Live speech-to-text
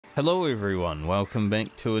Hello everyone, welcome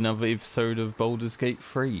back to another episode of Baldur's Gate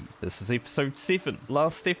 3. This is episode 7.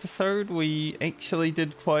 Last episode we actually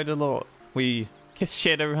did quite a lot. We kissed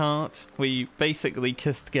Shadowheart, we basically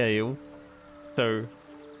kissed Gale. So,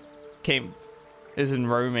 camp is in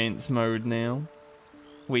romance mode now.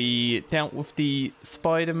 We dealt with the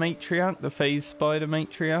spider matriarch, the phase spider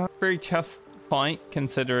matriarch. Very just fight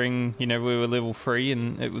considering, you know, we were level 3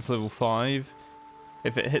 and it was level 5.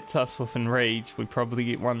 If it hits us with enrage, we probably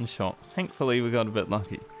get one shot. Thankfully, we got a bit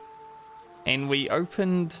lucky. And we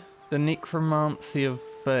opened the Necromancy of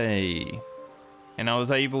Fae. And I was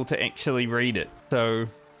able to actually read it. So,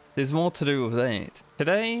 there's more to do with that.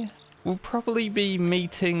 Today, we'll probably be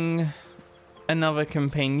meeting another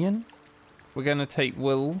companion. We're going to take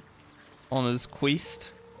Wyll on his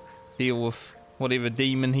quest. Deal with whatever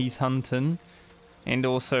demon he's hunting. And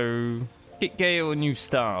also get Gale a new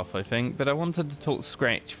staff, I think, but I wanted to talk to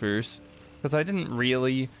Scratch first, because I didn't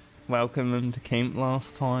really welcome him to camp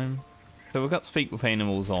last time. So we've got Speak with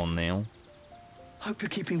Animals on now. Hope you're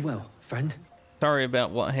keeping well, friend. Sorry about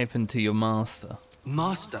what happened to your master.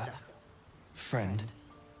 Master? Friend.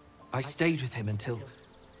 I stayed with him until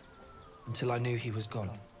I knew he was gone.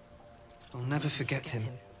 I'll never forget him.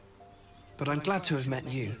 But I'm glad to have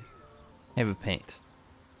met you. Have a pet.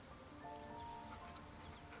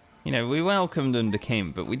 You know, we welcomed him to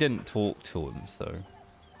camp, but we didn't talk to him, so...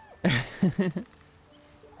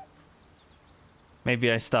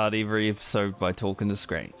 Maybe I start every episode by talking to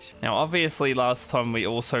Scratch. Now, obviously, last time we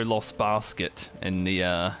also lost Basket in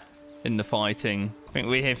the fighting. I think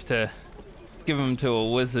we have to give him to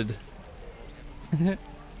a wizard.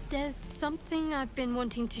 There's something I've been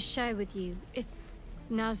wanting to share with you, if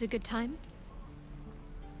now's a good time.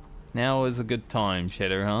 Now is a good time,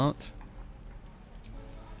 Shadowheart.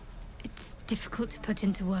 It's difficult to put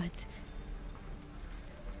into words.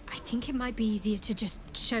 I think it might be easier to just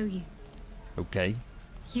show you. Okay.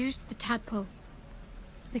 Use the tadpole.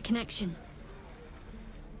 The connection.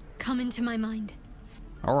 Come into my mind.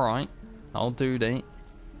 Alright, I'll do that.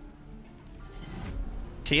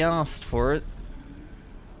 She asked for it.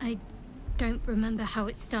 I don't remember how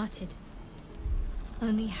it started.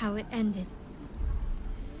 Only how it ended.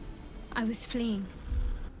 I was fleeing.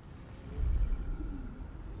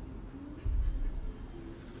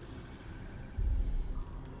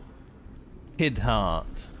 Kid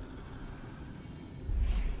Heart.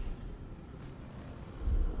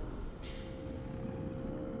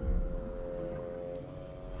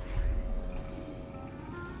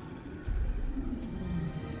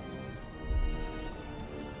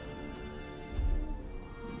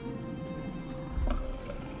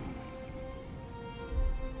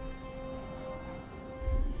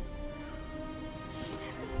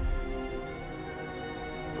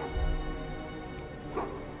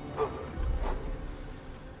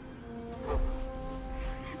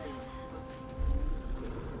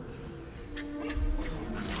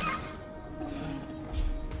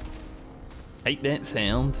 Hate that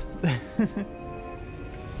sound.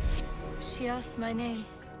 She asked my name.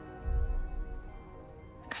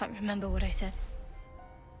 I can't remember what I said.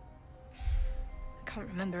 I can't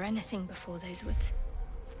remember anything before those words.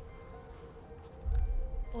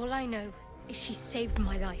 All I know is she saved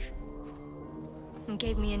my life and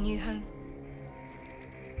gave me a new home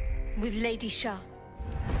with Lady Shah.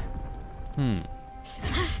 It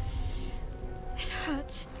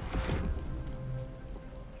hurts.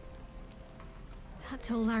 That's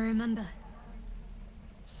all I remember.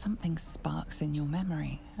 Something sparks in your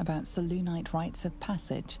memory about Selûnite rites of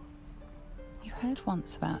passage. You heard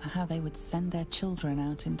once about how they would send their children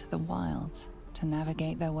out into the wilds to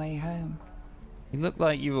navigate their way home. You look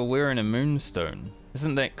like you were wearing a moonstone.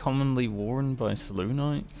 Isn't that commonly worn by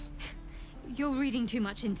Selûnites? You're reading too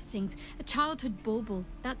much into things. A childhood bauble,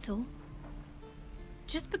 that's all.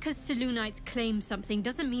 Just because Selûnites claim something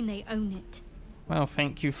doesn't mean they own it. Well,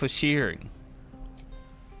 thank you for sharing.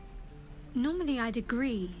 Normally I'd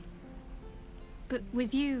agree, but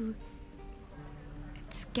with you,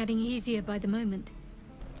 it's getting easier by the moment.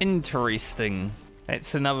 Interesting.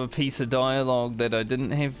 That's another piece of dialogue that I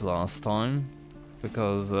didn't have last time,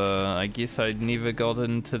 because I guess I'd never got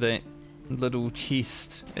into that little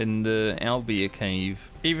chest in the Owlbear cave.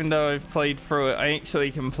 Even though I've played through it, I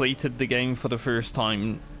actually completed the game for the first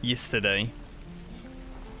time yesterday.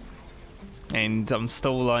 And I'm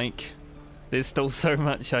still like... There's still so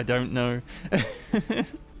much I don't know.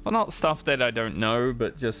 Well, not stuff that I don't know,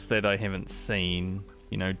 but just that I haven't seen,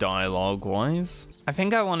 you know, dialogue-wise. I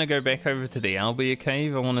think I want to go back over to the Owlbear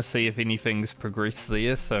cave. I want to see if anything's progressed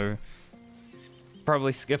there, so...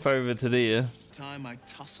 Probably skip over to there. Time I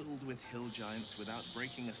tussled with hill giants without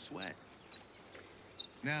breaking a sweat.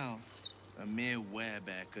 Now, a mere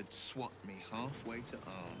werebear could swat me halfway to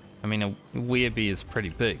arm. I mean, a werebear is pretty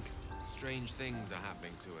big. Strange things are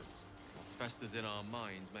happening to us. What festers in our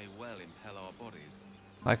minds may well impel our bodies.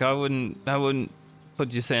 Like, I wouldn't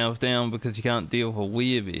put yourself down because you can't deal with a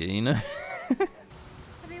werebear, you know? Have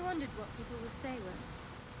you wondered what people will say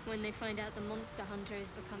when they find out the monster hunter is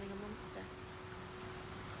becoming a monster?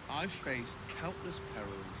 I've faced countless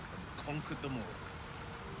perils and conquered them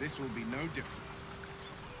all. This will be no different.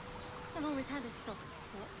 I've always had a soft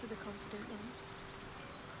spot for the confident ones.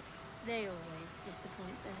 They always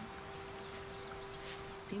disappoint though.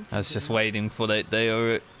 I was just waiting for that.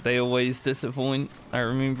 They always disappoint. I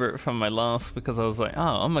remember it from my last because I was like, oh,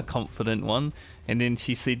 I'm a confident one. And then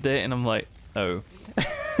she said that and I'm like, oh.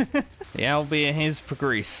 The Owlbear has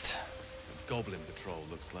progressed. Goblin patrol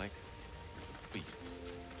looks like. Beasts.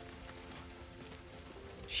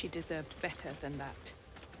 She deserved better than that.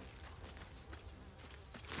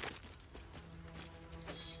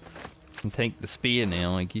 And take the spear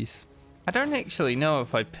now, I guess. I don't actually know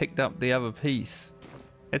if I picked up the other piece.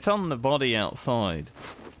 It's on the body outside.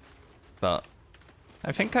 But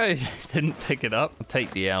I think I didn't pick it up. I'll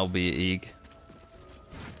take the Owlbear egg.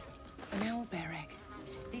 An owlbear egg.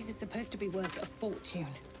 These are supposed to be worth a fortune.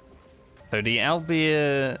 So the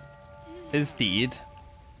Owlbear is dead.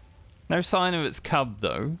 No sign of its cub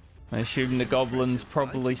though. I assume the goblins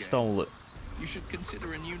probably stole it. You should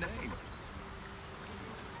consider a new name.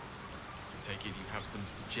 Take it you have some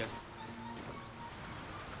suggestions.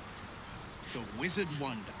 The Wizard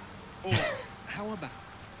Wonder. Or, how about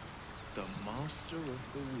the Master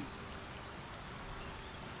of the Weave?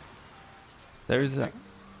 There's a...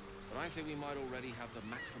 But I think we might already have the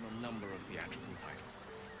maximum number of theatrical titles.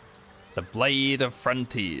 The Blade of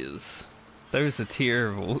Frontiers. Those are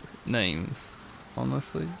terrible names,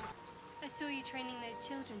 honestly. I saw you training those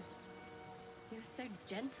children. You're so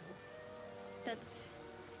gentle. That's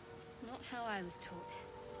not how I was taught.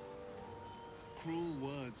 Cruel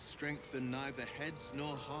words strengthen neither heads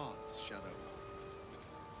nor hearts, Shadowheart.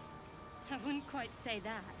 I wouldn't quite say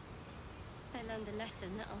that. I learned a lesson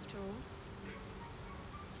after all.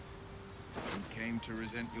 You came to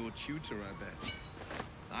resent your tutor, I bet.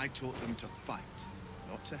 I taught them to fight,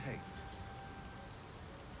 not to hate.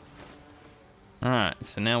 Alright,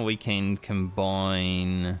 so now we can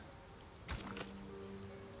combine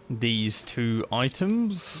these two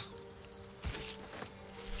items.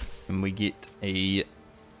 And we get a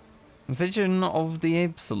vision of the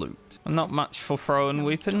absolute. Not much for throwing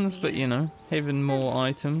weapons, but you know, having more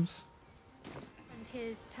items. And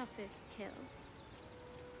his toughest kill.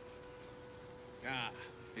 Ah,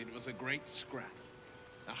 it was a great scrap.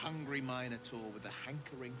 A hungry minotaur with a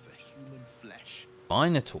hankering for human flesh.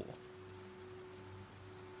 Minotaur.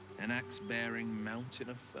 An axe-bearing mountain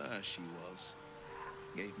of fur she was.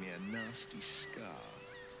 Gave me a nasty scar.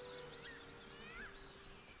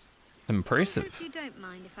 Impressive. I hope you don't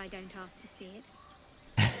mind if I don't ask to see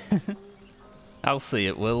it. I'll see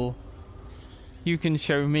it, Wyll. You can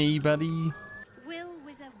show me, buddy. Wyll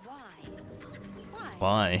with a Y.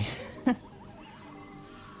 Why?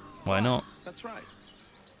 Why not? That's right.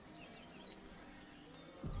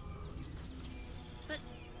 But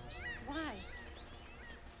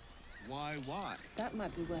why? Why? That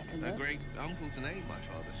might be worth a A look. great uncle to name, my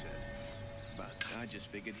father said. But I just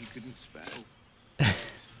figured he couldn't spell.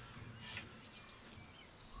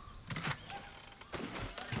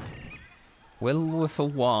 Wyll with a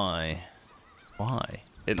Y. Why?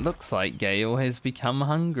 It looks like Gale has become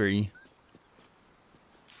hungry.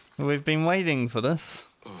 We've been waiting for this.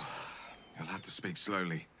 You'll have to speak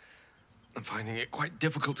slowly. I'm finding it quite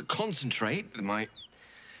difficult to concentrate with my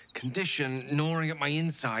condition gnawing at my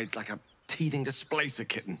insides like a teething displacer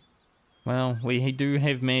kitten. Well, we do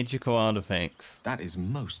have magical artifacts. That is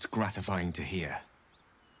most gratifying to hear.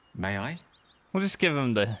 May I? We'll just give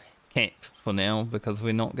him the cap for now because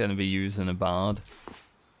we're not going to be using a bard.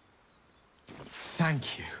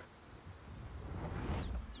 Thank you.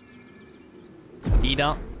 Eat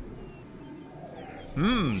up.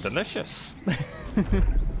 Mmm, delicious.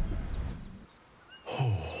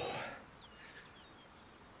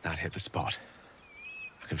 That hit the spot.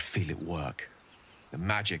 I can feel it work. The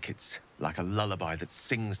magic, it's like a lullaby that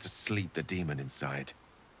sings to sleep the demon inside.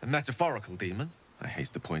 A metaphorical demon, I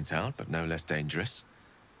haste to point out, but no less dangerous.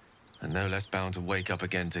 And no less bound to wake up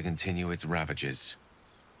again to continue its ravages.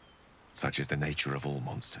 Such is the nature of all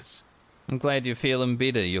monsters. I'm glad you're feeling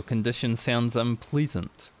better. Your condition sounds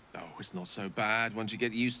unpleasant. Oh, it's not so bad once you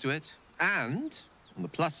get used to it. And, on the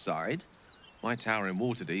plus side, my tower in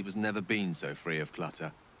Waterdeep has never been so free of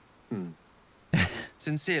clutter.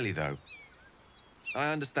 Sincerely, though, I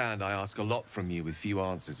understand I ask a lot from you with few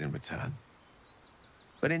answers in return.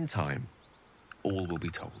 But in time, all will be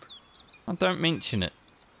told. Oh, don't mention it.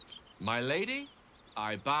 My lady,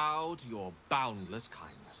 I bow to your boundless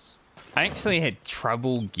kindness. I actually had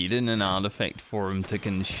trouble getting an artifact for him to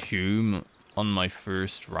consume on my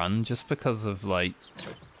first run, just because of, like,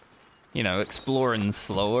 you know, exploring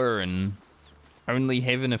slower and only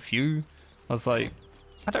having a few. I was like,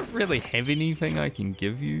 I don't really have anything I can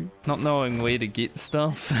give you. Not knowing where to get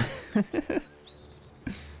stuff. Because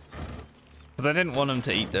I didn't want him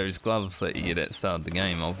to eat those gloves that you get at the start of the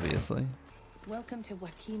game, obviously. Welcome to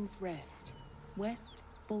Waukeen's Rest. West,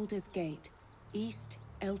 Baldur's Gate. East,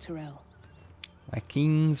 Elturel.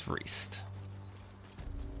 Waukeen's Rest.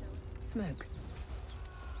 Smoke.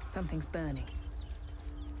 Something's burning.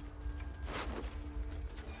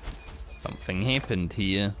 Something happened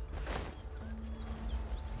here.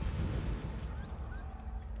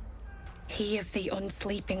 He of the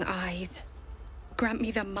unsleeping eyes, grant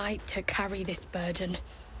me the might to carry this burden.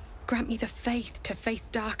 Grant me the faith to face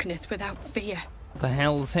darkness without fear. What the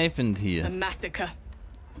hell's happened here? A massacre.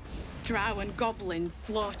 Drow and goblins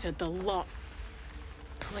slaughtered the lot.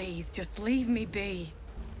 Please, just leave me be.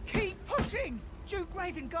 Keep pushing! Duke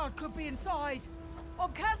Ravengard could be inside.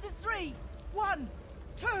 On count of 3. 1,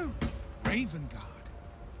 2. Ravengard?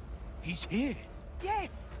 He's here.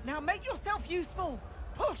 Yes! Now make yourself useful!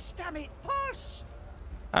 Push, damn it! Push!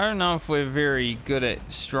 I don't know if we're very good at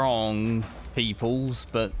strong peoples,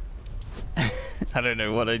 but I don't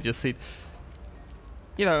know what I just said.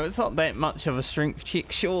 You know, it's not that much of a strength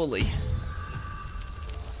check, surely.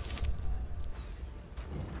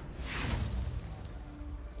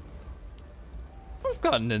 We've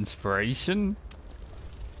got an inspiration.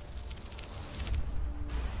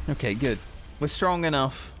 Okay, good. We're strong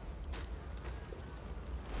enough.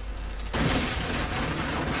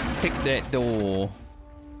 Pick that door.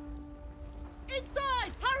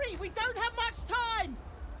 Inside! Hurry! We don't have much time!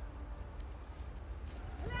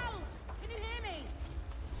 Hello? Can you hear me?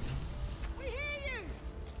 We hear you!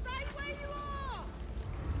 Stay where you are!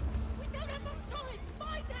 We don't have much time!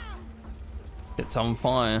 Fight down! It's on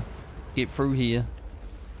fire. Get through here.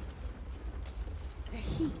 The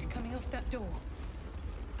heat coming off that door.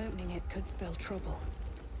 Opening it could spell trouble.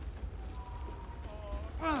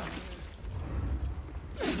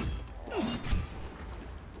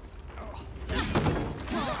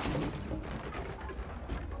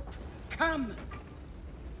 Come!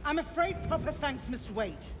 I'm afraid proper thanks must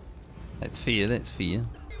wait. That's fear, that's fear.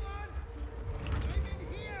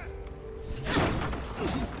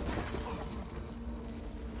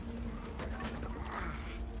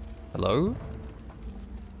 Hello?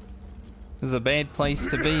 This is a bad place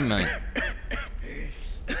to be, mate.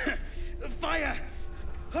 The fire!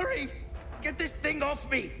 Hurry! Get this thing off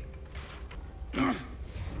me!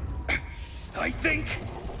 I think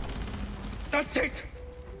that's it!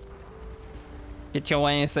 Get your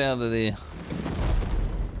ass out of there.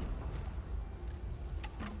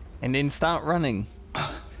 And then start running.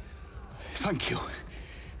 Thank you.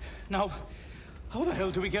 Now, how the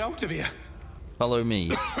hell do we get out of here? Follow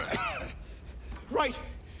me. Right.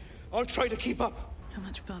 I'll try to keep up. How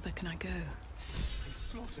much further can I go?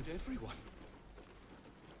 They slaughtered everyone.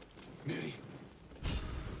 Mary.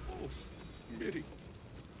 Oh, Mary.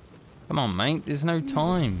 Come on, mate. There's no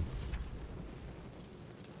time.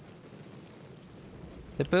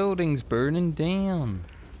 The building's burning down.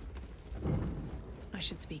 I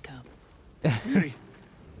should speak up. Mary.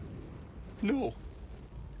 No.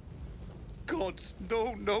 Gods,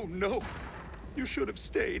 no, no, no. You should have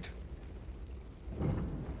stayed.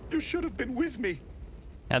 You should have been with me.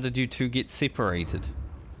 How did you two get separated?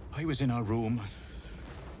 I was in our room.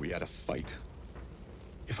 We had a fight.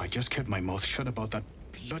 If I just kept my mouth shut about that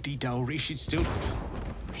bloody dowry, she'd still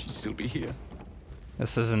be here.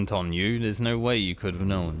 This isn't on you. There's no way you could have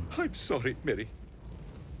known. I'm sorry, Mary.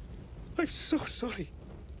 I'm so sorry.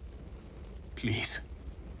 Please,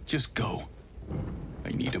 just go. I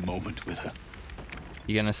need a moment with her.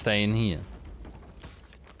 You gonna stay in here?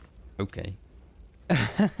 Okay.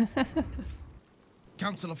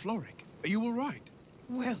 Councillor Floric, are you all right?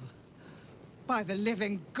 Wyll, by the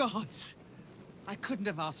living gods, I couldn't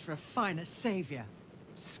have asked for a finer savior.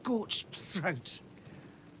 Scorched throat.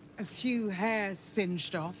 A few hairs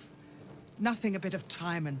singed off. Nothing a bit of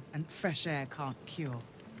time and fresh air can't cure.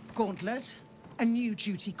 Gauntlet, a new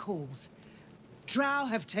duty calls. Drow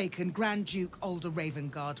have taken Grand Duke Alder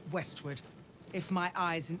Ravengard westward, if my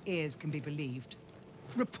eyes and ears can be believed.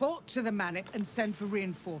 Report to the Manic and send for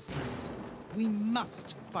reinforcements. We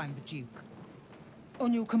must find the Duke.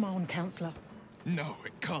 On your command, Councillor. No,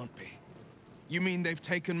 it can't be. You mean they've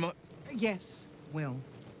taken my... Yes, Wyll.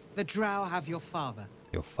 The Drow have your father.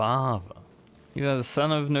 Your father? You are the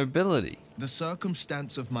son of nobility. The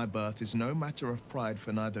circumstance of my birth is no matter of pride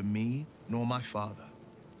for neither me nor my father.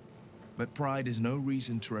 But pride is no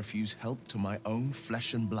reason to refuse help to my own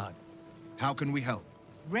flesh and blood. How can we help?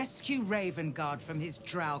 Rescue Ravengard from his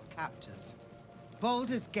Drow captors.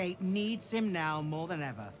 Baldur's Gate needs him now more than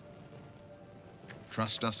ever.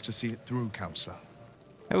 Trust us to see it through, Counselor.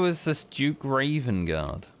 Who is this Duke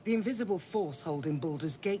Ravengard? The invisible force holding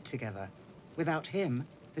Baldur's Gate together. Without him,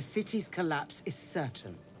 the city's collapse is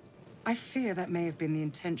certain. I fear that may have been the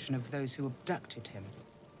intention of those who abducted him.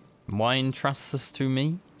 Why entrust this to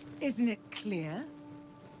me? Isn't it clear?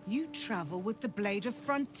 You travel with the Blade of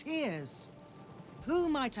Frontiers. Who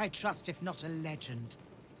might I trust if not a legend?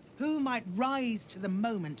 Who might rise to the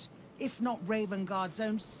moment if not Ravengard's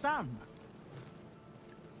own son?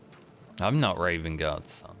 I'm not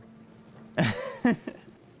Ravengard's son.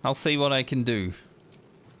 I'll see what I can do.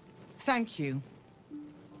 Thank you.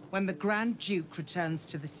 When the Grand Duke returns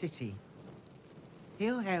to the city,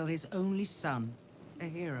 he'll hail his only son a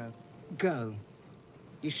hero. Go.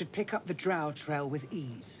 You should pick up the Drow trail with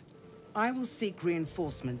ease. I will seek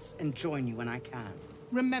reinforcements and join you when I can.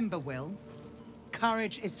 Remember, Wyll,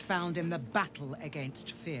 courage is found in the battle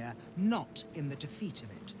against fear, not in the defeat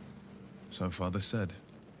of it. So Father said.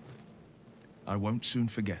 I won't soon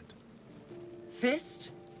forget.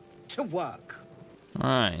 Fist to work.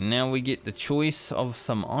 Alright, now we get the choice of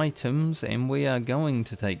some items, and we are going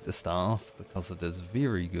to take the staff because it is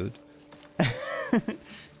very good.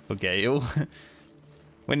 For Gale.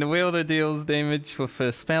 When the wielder deals damage with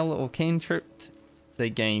a spell or cantrip, they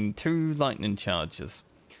gain 2 lightning charges.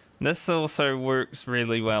 This also works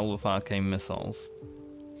really well with arcane missiles.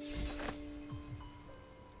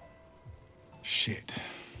 Shit.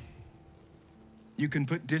 You can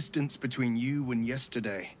put distance between you and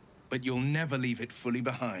yesterday, but you'll never leave it fully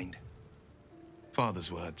behind.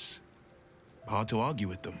 Father's words. Hard to argue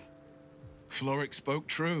with them. Floric spoke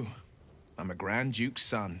true. I'm a Grand Duke's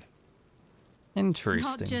son. Interesting.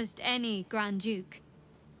 Not just any Grand Duke.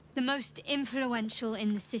 The most influential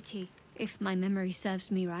in the city, if my memory serves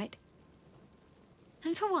me right.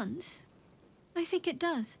 And for once, I think it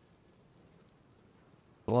does.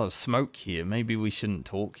 A lot of smoke here. Maybe we shouldn't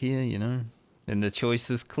talk here, you know? And the choice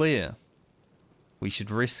is clear. We should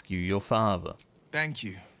rescue your father. Thank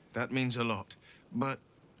you. That means a lot. But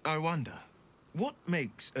I wonder, what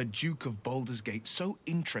makes a Duke of Baldur's Gate so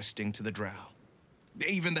interesting to the Drow?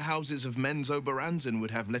 Even the houses of Menzoberranzan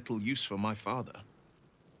would have little use for my father.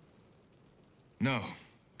 No,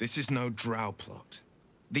 this is no Drow plot.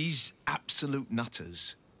 These absolute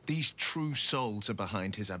nutters, these true souls are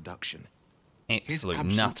behind his abduction. Absolute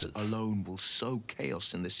his nutters. absence alone will sow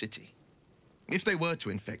chaos in the city. If they were to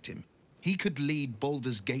infect him, he could lead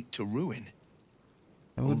Baldur's Gate to ruin.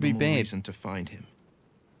 That would be bad. Reason to find him.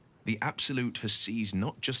 The Absolute has seized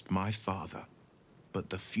not just my father, but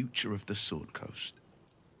the future of the Sword Coast.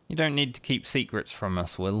 You don't need to keep secrets from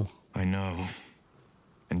us, Wyll. I know.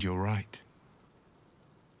 And you're right.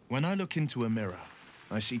 When I look into a mirror,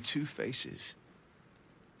 I see 2 faces.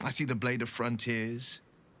 I see the Blade of Frontiers,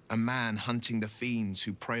 a man hunting the fiends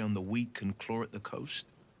who prey on the weak and claw at the coast.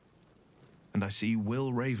 And I see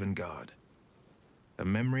Wyll Ravengard, a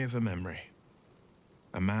memory of a memory.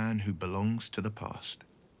 A man who belongs to the past.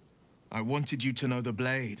 I wanted you to know the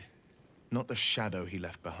Blade, not the shadow he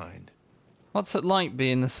left behind. What's it like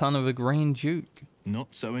being the son of a Grand Duke?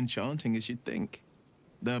 Not so enchanting as you'd think.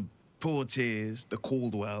 The Portiers, the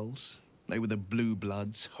Caldwells, they were the blue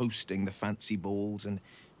bloods hosting the fancy balls and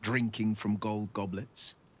drinking from gold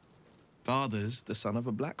goblets. Father's the son of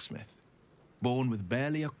a blacksmith, born with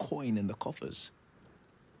barely a coin in the coffers.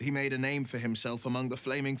 He made a name for himself among the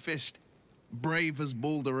Flaming Fist, brave as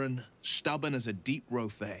Baldur, stubborn as a deep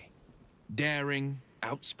Rothay, daring,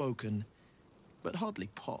 outspoken, but hardly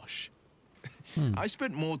posh. I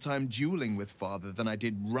spent more time dueling with Father than I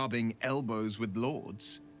did rubbing elbows with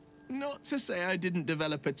lords. Not to say I didn't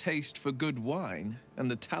develop a taste for good wine and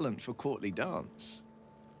the talent for courtly dance.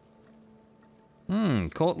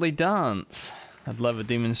 Courtly dance. I'd love a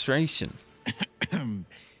demonstration.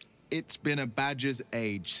 It's been a badger's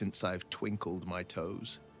age since I've twinkled my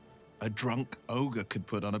toes. A drunk ogre could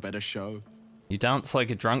put on a better show. You dance like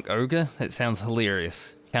a drunk ogre? That sounds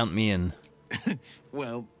hilarious. Count me in.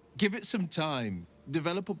 Well, give it some time.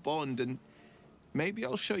 Develop a bond and maybe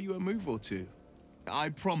I'll show you a move or 2. I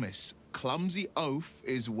promise, clumsy oath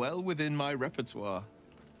is well within my repertoire.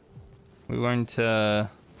 We won't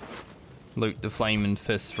loot the flaming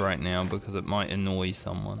fist right now because it might annoy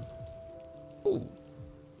someone. Ooh.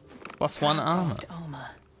 +1 armor.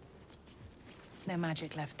 No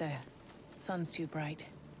magic left there. Sun's too bright.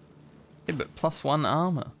 Yeah, but +1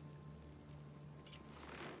 armor.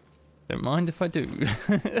 Don't mind if I do.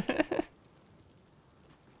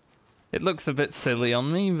 It looks a bit silly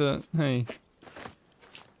on me, but hey.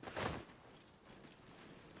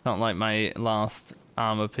 Not like my last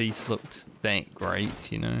armor piece looked that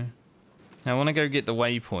great, you know. I want to go get the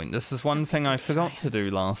waypoint. This is one thing I forgot to do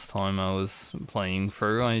last time I was playing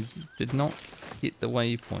through. I did not get the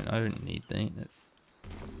waypoint. I don't need that.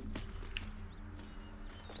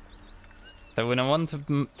 So when I want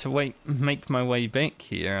to make my way back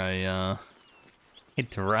here, I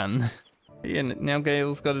had to run. Yeah, now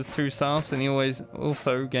Gale's got his 2 staffs, and he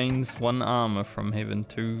also gains 1 armor from having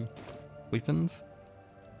 2 weapons.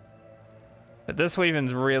 But this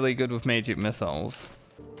weapon's really good with magic missiles.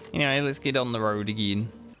 Anyway, let's get on the road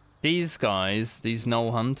again. These guys, these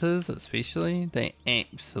Gnoll hunters especially, they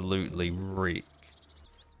absolutely wreck.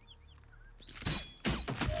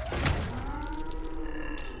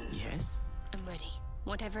 Yes? I'm ready.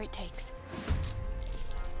 Whatever it takes.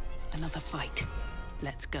 Another fight.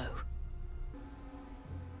 Let's go.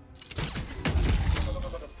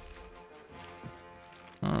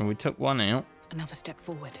 Alright, we took 1 out. Another step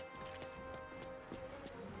forward.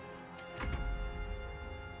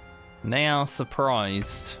 They are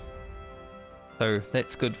surprised. So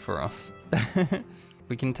that's good for us.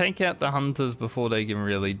 We can take out the hunters before they can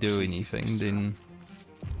really do anything, then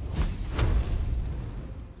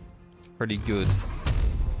pretty good.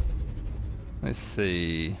 Let's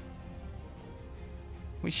see.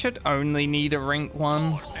 We should only need a rank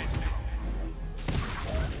 1.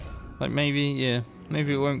 Like maybe, yeah,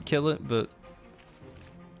 maybe it won't kill it, but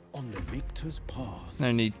on the victor's path.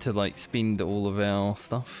 No need to like spend all of our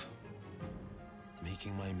stuff.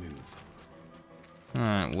 Making my move.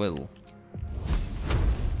 Alright, Wyll.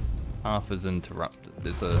 Half is interrupted.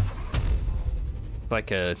 There's a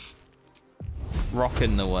like a rock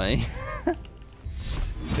in the way.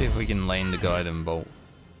 See if we can land the guiding bolt.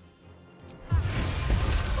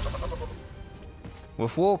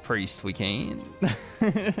 With War Priest we can.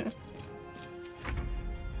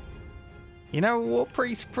 You know, War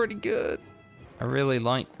Priest's pretty good. I really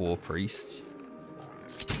like War Priest.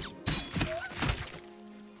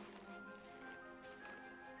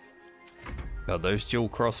 God, those dual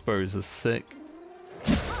crossbows are sick.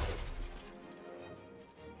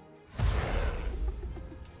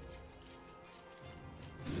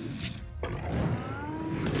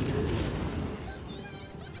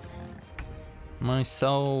 My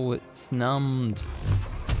soul, it's numbed.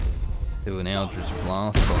 Do an Eldritch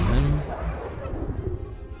Blast on him.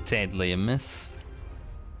 Sadly a miss.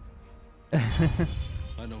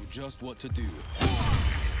 I know just what to do.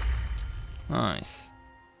 Nice.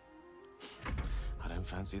 I don't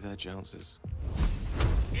fancy their chances.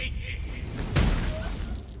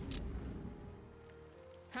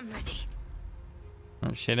 I'm ready. Oh,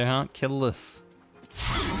 Shadowheart, kill this.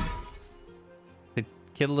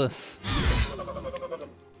 Kill this.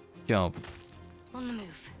 Job. On the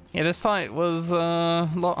move. Yeah, this fight was a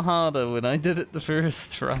lot harder when I did it the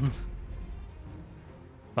first run.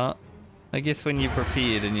 But I guess when you're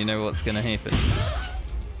prepared and you know what's going to happen.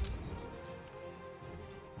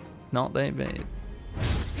 Not that bad.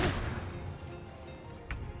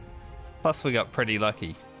 Plus we got pretty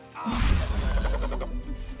lucky.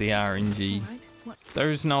 The RNG.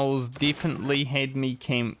 Those Gnolls definitely had me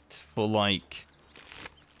camped for like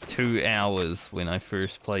 2 hours when I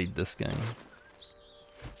first played this game.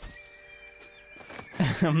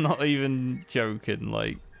 I'm not even joking,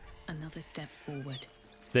 like Another step forward.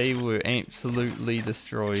 They were absolutely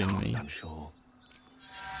destroying me. I'm sure.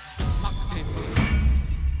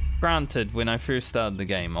 Granted, when I first started the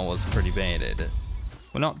game, I was pretty bad at it.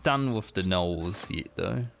 We're not done with the Gnolls yet,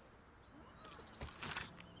 though.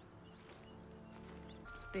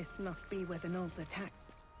 This must be where the Gnolls attack.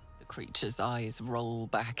 The creature's eyes roll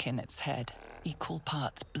back in its head, equal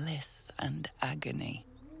parts bliss and agony.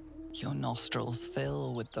 Your nostrils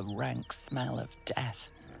fill with the rank smell of death.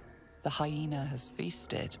 The hyena has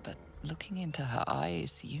feasted, but looking into her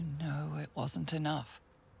eyes, you know it wasn't enough.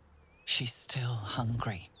 She's still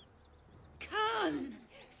hungry. Come,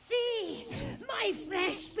 see, my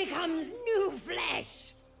flesh becomes new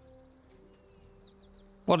flesh.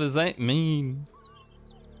 What does that mean?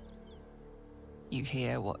 You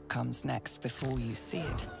hear what comes next before you see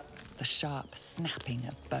it. The sharp snapping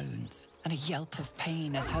of bones, and a yelp of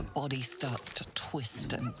pain as her body starts to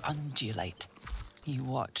twist and undulate. You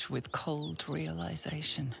watch with cold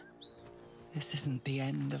realization. This isn't the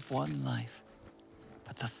end of one life,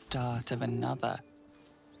 but the start of another.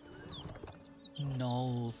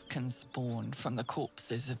 Gnolls can spawn from the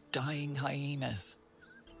corpses of dying hyenas.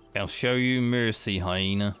 I'll show you mercy,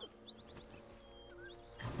 hyena.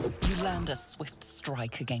 You land a swift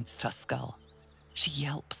strike against her skull. She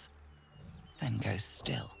yelps, then goes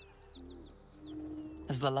still.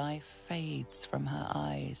 As the life fades from her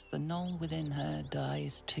eyes, the gnoll within her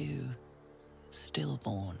dies too,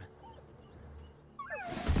 stillborn.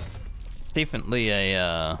 Definitely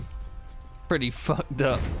a pretty fucked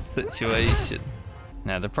up situation.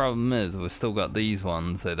 Now the problem is we've still got these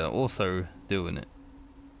ones that are also doing it.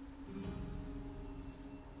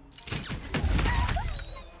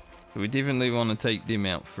 We definitely want to take them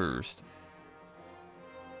out first.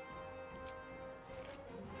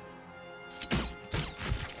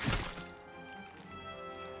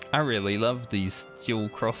 I really love these dual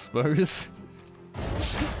crossbows.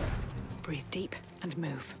 Breathe deep and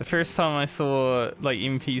move. The first time I saw like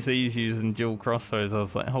NPCs using dual crossbows, I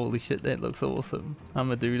was like, holy shit, that looks awesome. I'm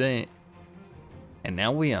gonna do that. And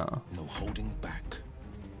now we are. No holding back.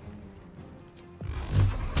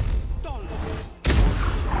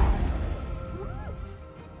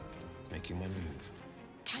 Making my move.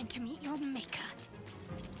 Time to meet your maker.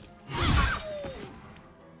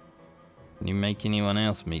 Can you make anyone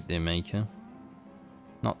else meet their maker?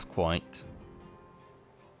 Not quite.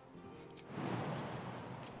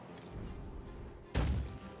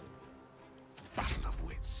 Battle of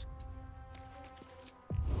wits.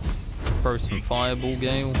 Throw some fireball,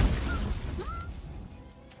 Gale.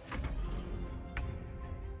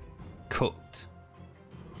 Cooked.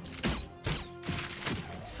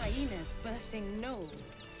 Hyenas birthing gnolls.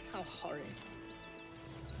 How horrid.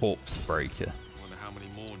 Corpse breaker. Wonder how many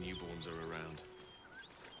more newborns are around.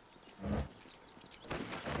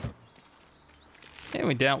 Yeah,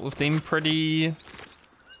 we dealt with them pretty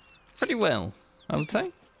well, I would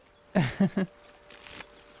say.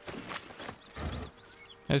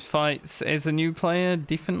 Those fights as a new player,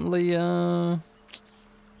 definitely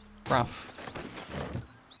rough.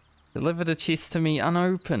 Delivered a chest to me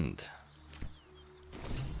unopened.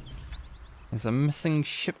 There's a missing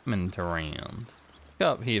shipment around.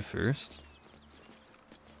 Go up here first.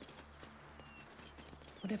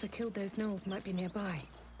 Whatever killed those gnolls might be nearby.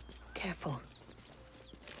 Careful.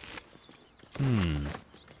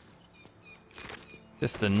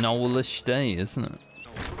 Just a gnollish day, isn't it?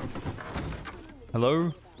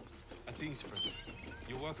 Hello? At ease, friend.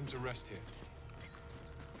 You're welcome to rest here.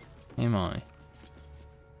 Am I?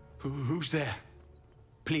 Who's there?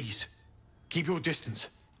 Please, keep your distance.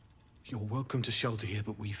 You're welcome to shelter here,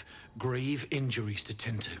 but we've grave injuries to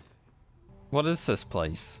tend to. What is this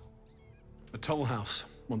place? A toll house,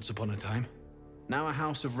 once upon a time. Now a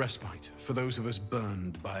house of respite for those of us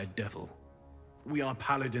burned by a devil. We are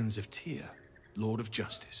Paladins of Tyr, Lord of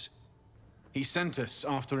Justice. He sent us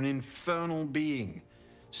after an infernal being,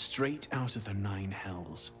 straight out of the Nine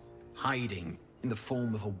Hells, hiding in the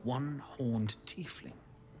form of a one-horned tiefling.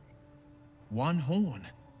 One horn?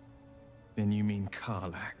 Then you mean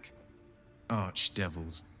Karlach,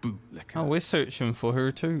 Archdevil's bootlicker. Oh, we're searching for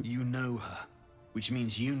her too. You know her, which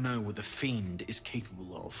means you know what the Fiend is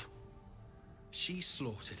capable of. She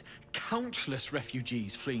slaughtered countless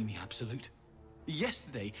refugees fleeing the Absolute.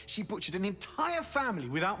 Yesterday, she butchered an entire family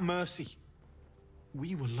without mercy.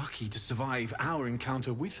 We were lucky to survive our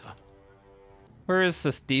encounter with her. Where is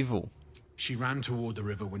this devil? She ran toward the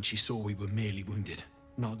river when she saw we were merely wounded,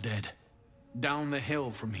 not dead. Down the hill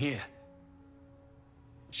from here.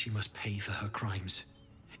 She must pay for her crimes.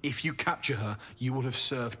 If you capture her, you will have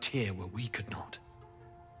served Tyr where we could not.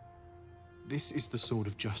 This is the sword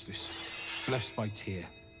of justice, blessed by Tyr.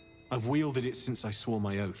 I've wielded it since I swore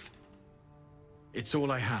my oath. It's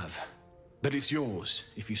all I have, but it's yours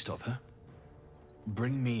if you stop her.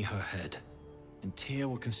 Bring me her head, and Tyr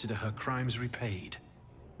will consider her crimes repaid.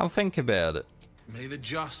 I'll think about it. May the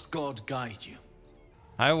just God guide you.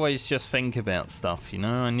 I always just think about stuff, you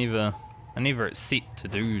know? I never accept to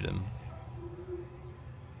do them.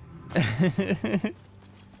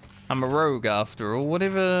 I'm a rogue after all.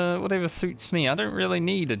 Whatever suits me. I don't really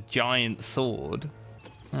need a giant sword.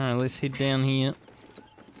 Alright, let's head down here.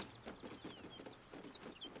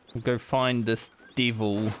 We'll go find this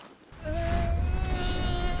devil.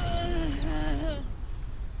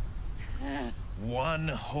 One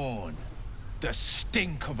horn. The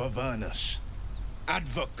stink of Avernus.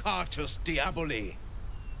 Advocatus Diaboli.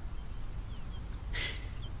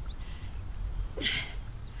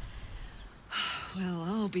 Well,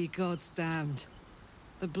 I'll be God's damned.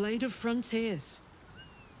 The Blade of Frontiers.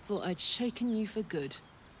 Thought I'd shaken you for good.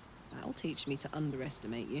 That'll teach me to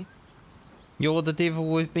underestimate you. You're the devil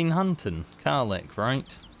we've been hunting, Karlach, right?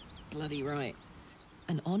 Bloody right.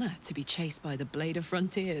 An honor to be chased by the Blade of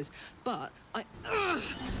Frontiers, but I...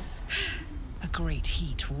 A great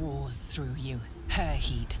heat roars through you. Her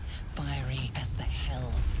heat, fiery as the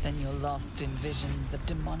hells. Then you're lost in visions of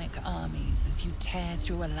demonic armies as you tear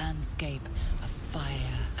through a landscape of fire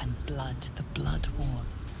and blood, the Blood War.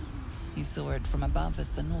 You saw it from above as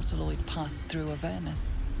the Nautiloid passed through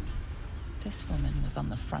Avernus. This woman was on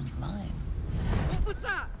the front line. What was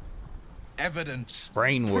that? Evidence.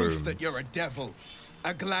 Brainworm. Proof that you're a devil.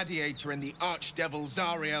 A gladiator in the archdevil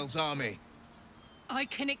Zariel's army. I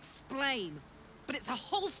can explain, but it's a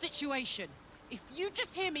whole situation. If you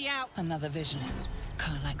just hear me out... Another vision.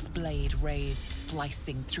 Karlach's blade raised,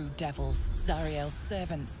 slicing through devils, Zariel's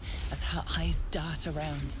servants, as her eyes dart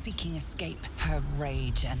around, seeking escape. Her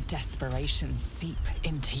rage and desperation seep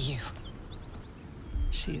into you.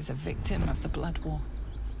 She is a victim of the Blood War,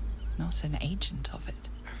 not an agent of it.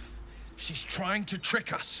 She's trying to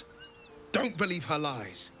trick us. Don't believe her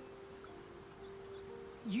lies.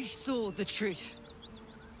 You saw the truth.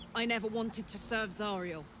 I never wanted to serve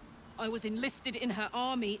Zariel. I was enlisted in her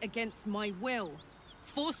army against my will.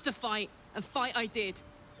 Forced to fight, and fight I did.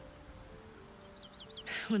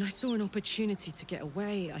 When I saw an opportunity to get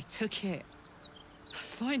away, I took it.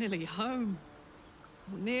 Finally home.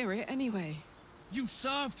 Or near it, anyway. You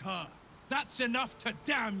served her. That's enough to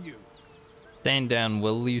damn you. Stand down,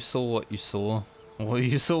 Wyll. You saw what you saw. Or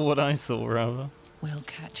you saw what I saw, rather. Wyll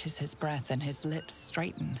catches his breath and his lips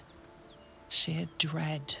straighten. Sheer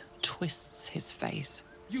dread twists his face.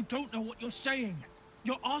 You don't know what you're saying.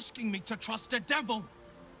 You're asking me to trust a devil.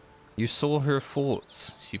 You saw her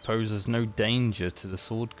thoughts. She poses no danger to the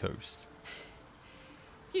Sword Coast.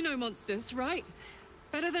 You know monsters, right?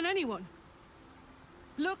 Better than anyone.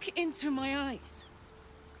 Look into my eyes.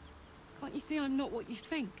 Can't you see I'm not what you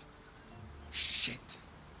think? Shit.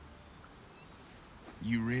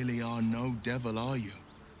 You really are no devil, are you?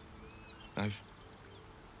 I've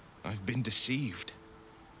been deceived.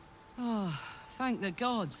 Oh, thank the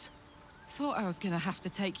gods. Thought I was gonna have to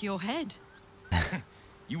take your head.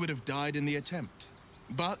 You would have died in the attempt.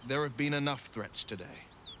 But there have been enough threats today.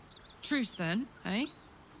 Truce then, eh?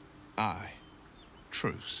 Aye.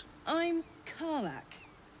 Truce. I'm Karlach,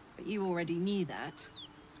 but you already knew that.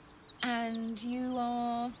 And you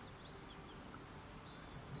are...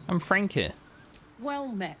 I'm Frankie. Well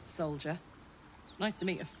met, soldier. Nice to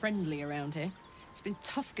meet a friendly around here. It's been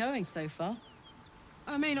tough going so far.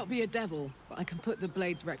 I may not be a devil, but I can put the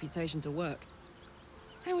Blade's reputation to work.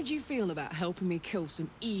 How would you feel about helping me kill some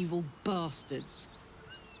evil bastards?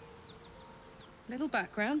 Little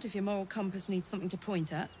background, if your moral compass needs something to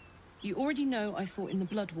point at. You already know I fought in the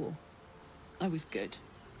Blood War. I was good.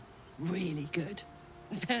 Really good.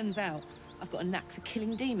 Turns out, I've got a knack for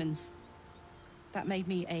killing demons. That made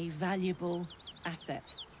me a valuable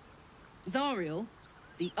asset. Zariel,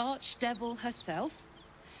 the archdevil herself,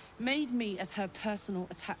 made me as her personal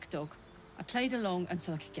attack dog. I played along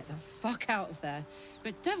until I could get the fuck out of there.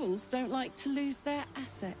 But devils don't like to lose their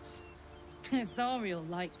assets. Zariel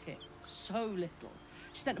liked it so little.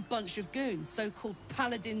 She sent a bunch of goons, so-called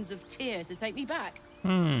Paladins of Tyr, to take me back.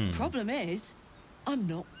 Problem is, I'm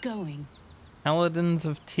not going. Paladins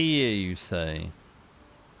of Tyr, you say?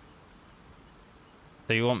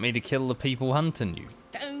 So you want me to kill the people hunting you?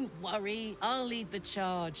 Don't worry, I'll lead the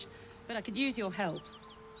charge. But I could use your help.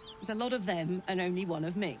 There's a lot of them and only one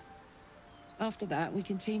of me. After that, we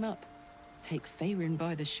can team up. Take Faerun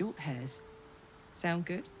by the short hairs. Sound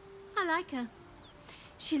good? I like her.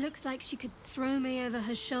 She looks like she could throw me over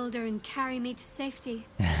her shoulder and carry me to safety.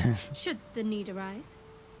 Should the need arise.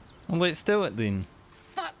 Well, let's do it then.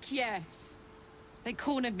 Fuck yes! They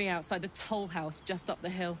cornered me outside the toll house just up the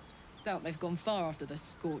hill. Doubt they've gone far after the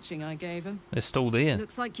scorching I gave them. They're still there.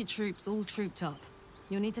 Looks like your troops all trooped up.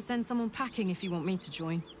 You'll need to send someone packing if you want me to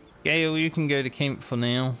join. Gale, you can go to camp for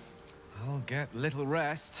now. I'll get little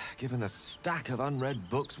rest, given the stack of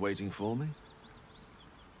unread books waiting for me.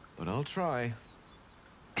 But I'll try.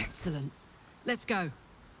 Excellent. Let's go.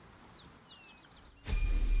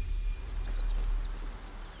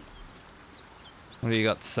 What do you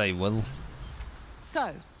got to say, Wyll?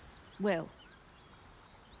 So, Wyll,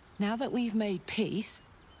 now that we've made peace,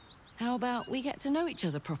 how about we get to know each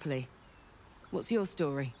other properly? What's your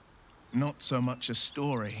story? Not so much a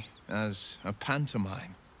story as a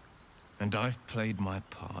pantomime. And I've played my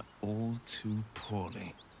part all too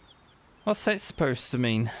poorly. What's that supposed to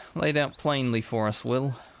mean? Laid out plainly for us,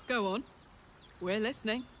 Wyll. Go on. We're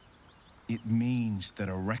listening. It means that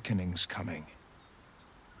a reckoning's coming.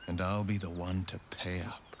 And I'll be the one to pay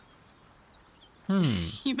up.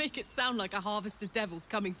 You make it sound like a harvest of devils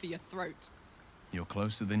coming for your throat. You're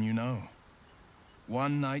closer than you know.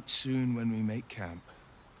 One night soon when we make camp,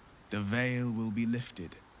 the veil will be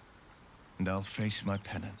lifted. And I'll face my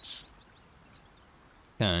penance.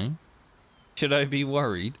 Okay. Should I be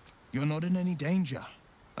worried? You're not in any danger,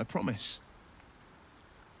 I promise.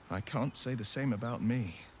 I can't say the same about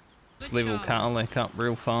me. Let's level Karlach up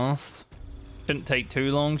real fast. Shouldn't take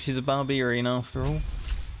too long, she's a barbarian after all.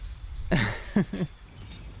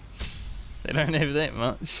 They don't have that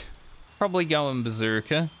much. Probably going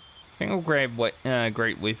Berserker. I think I'll grab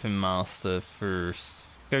Great Weapon Master first.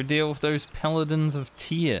 Go deal with those Paladins of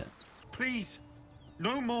Tyr. Please,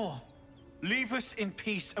 no more. Leave us in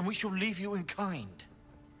peace and we shall leave you in kind.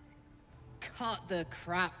 Cut the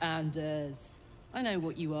crap, Anders. I know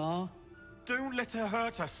what you are. Don't let her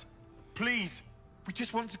hurt us. Please, we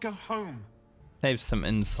just want to go home. Have some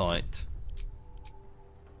insight.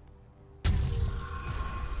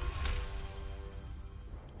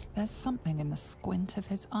 There's something in the squint of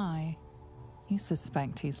his eye. You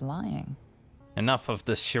suspect he's lying. Enough of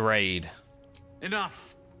this charade.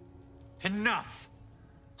 Enough. Enough.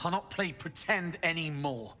 I'll not play pretend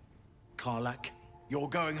anymore. Karlach, you're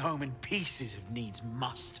going home in pieces if needs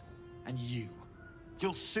must. And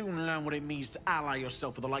you'll soon learn what it means to ally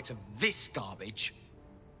yourself with the likes of this garbage.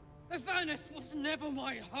 The furnace was never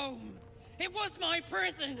my home. It was my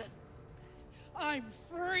prison. I'm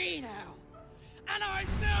free now. And I'm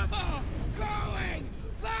never going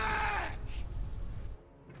back!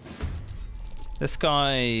 This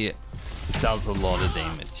guy does a lot of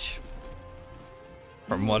damage.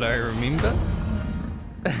 From what I remember.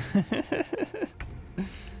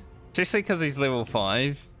 Especially because he's level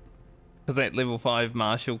 5. Because at level 5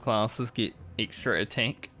 martial classes get extra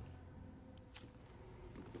attack.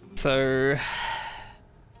 So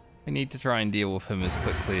we need to try and deal with him as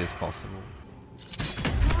quickly as possible.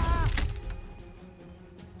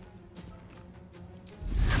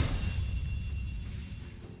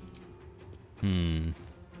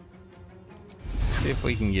 See if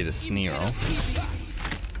we can get a snare off.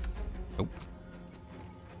 Oh.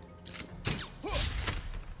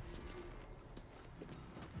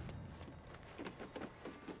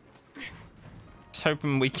 Just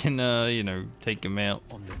hoping we can, you know, take him out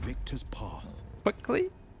on the victor's path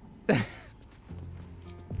quickly.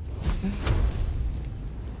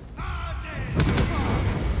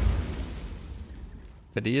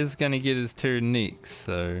 But he is gonna get his turn next,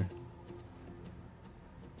 so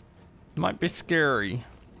might be scary.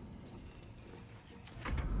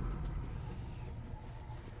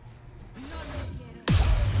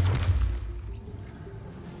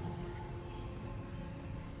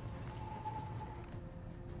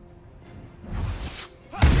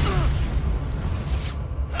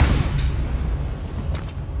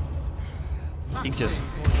 He just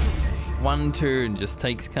one turn just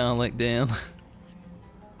takes Karlach down.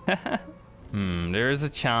 There is a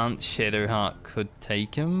chance Shadowheart could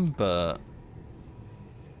take him, but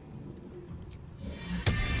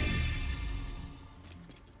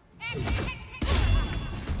I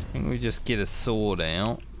think we just get a sword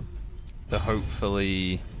out to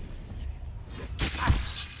hopefully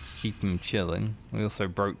keep him chilling. We also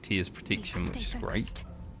broke Tyr's protection, which is great.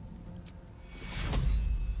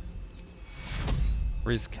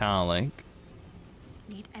 Where's Karlach?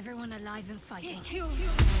 Need everyone alive and fighting.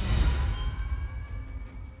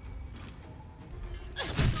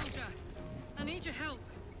 Soldier, I need your help.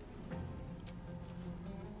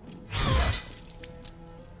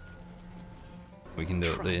 We can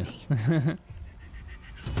do it there.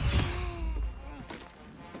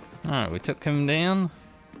 Alright, we took him down.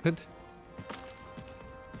 Good.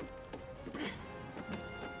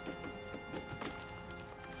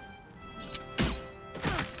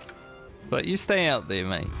 But you stay out there,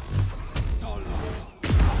 mate.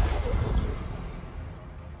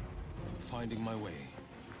 Finding my way.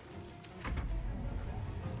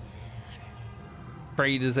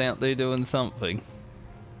 Praetor's out there doing something.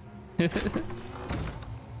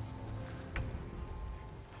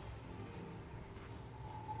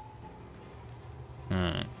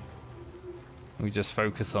 Alright. We just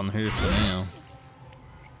focus on her for now.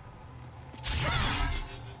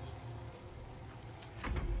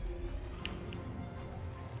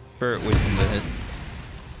 Spirit weapon to hit.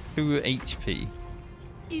 2 HP.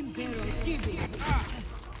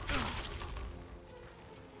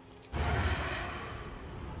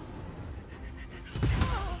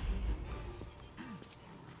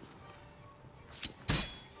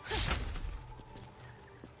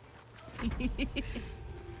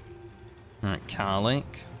 Alright, Karlach.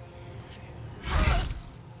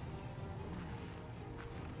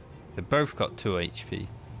 They both got 2 HP.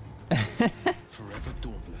 Forever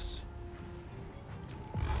dauntless.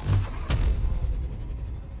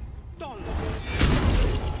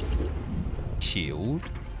 Shield.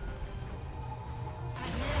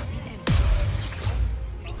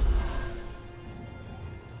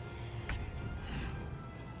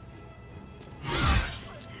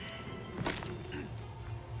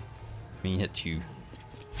 me hit you.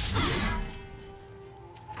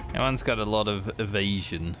 That one's got a lot of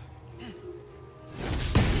evasion.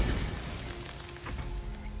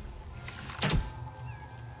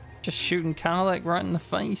 Just shooting Karlach right in the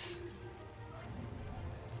face.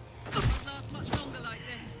 Won't last much longer like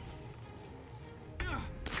this.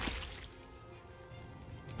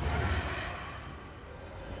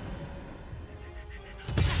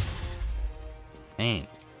 Man.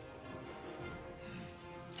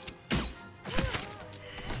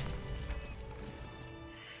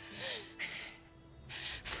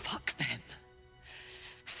 Fuck them.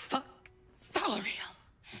 Fuck Zariel.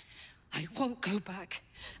 I won't go back.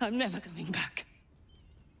 I'm never going back.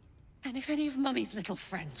 And if any of Mummy's little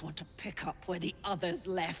friends want to pick up where the others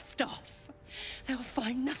left off, they'll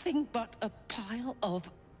find nothing but a pile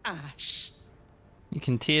of ash. You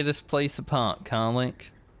can tear this place apart, Karlach.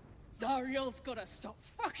 Zariel's gotta stop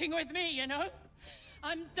fucking with me, you know?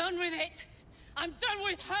 I'm done with it. I'm done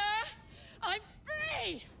with her. I'm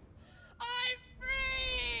free. I'm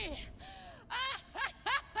free.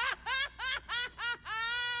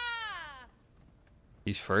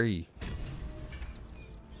 He's free.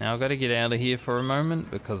 Now I've got to get out of here for a moment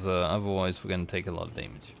because otherwise we're going to take a lot of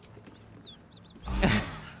damage.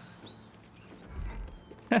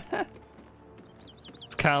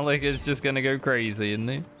 Karlach is just going to go crazy, isn't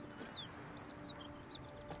he?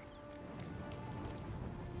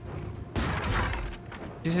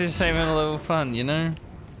 He's just having a little fun, you know?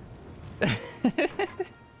 That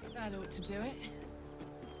ought to do it.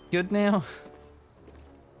 Good now?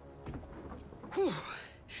 Whew.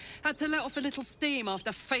 Had to let off a little steam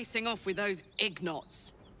after facing off with those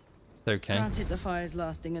ignots. Okay. Granted, the fire's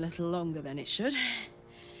lasting a little longer than it should.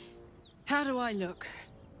 How do I look?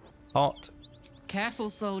 Hot.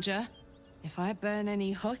 Careful, soldier. If I burn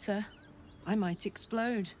any hotter, I might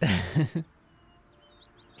explode.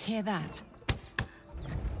 Hear that?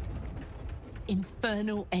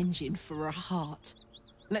 Infernal engine for a heart.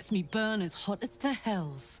 Lets me burn as hot as the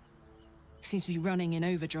hells. Seems to be running in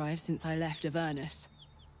overdrive since I left Avernus.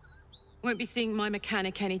 Won't be seeing my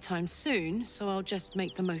mechanic anytime soon, so I'll just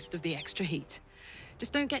make the most of the extra heat.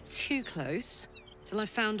 Just don't get too close till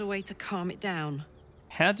I've found a way to calm it down.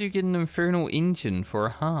 How do you get an infernal engine for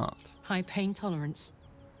a heart? High pain tolerance,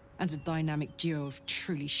 and a dynamic duo of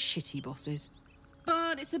truly shitty bosses.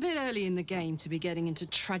 But it's a bit early in the game to be getting into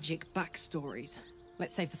tragic backstories.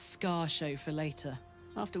 Let's save the Scar show for later,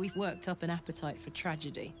 after we've worked up an appetite for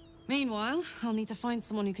tragedy. Meanwhile, I'll need to find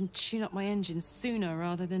someone who can tune up my engine sooner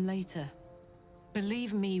rather than later.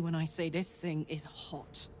 Believe me when I say this thing is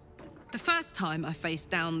hot. The first time I faced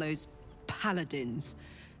down those Paladins,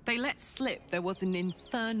 they let slip there was an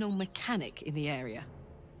infernal mechanic in the area.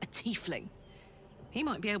 A tiefling. He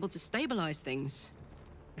might be able to stabilize things,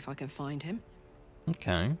 if I can find him.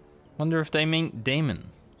 Okay. Wonder if they mean Damon.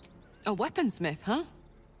 A weaponsmith, huh?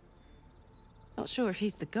 Not sure if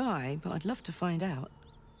he's the guy, but I'd love to find out.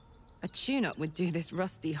 A tune-up would do this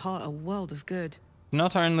rusty heart a world of good.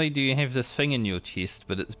 Not only do you have this thing in your chest,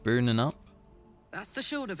 but it's burning up. That's the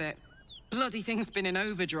short of it. Bloody thing's been in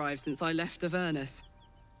overdrive since I left Avernus.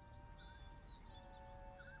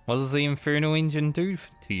 What does the infernal engine do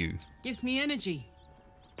to you? Gives me energy.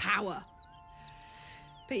 Power.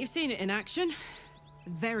 But you've seen it in action.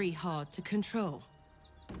 Very hard to control.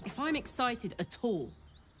 If I'm excited at all,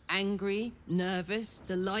 angry, nervous,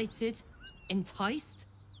 delighted, enticed,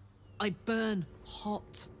 I burn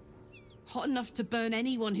hot. Hot enough to burn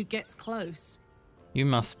anyone who gets close. You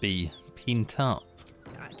must be pent up.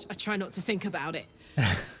 I try not to think about it.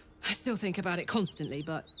 I still think about it constantly,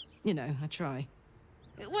 but, you know, I try.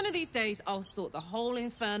 One of these days, I'll sort the whole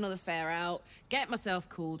infernal affair out, get myself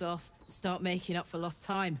cooled off, start making up for lost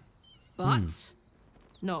time. But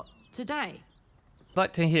not today. I'd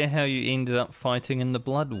like to hear how you ended up fighting in the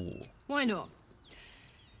Blood War. Why not?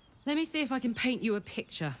 Let me see if I can paint you a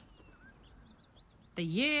picture. The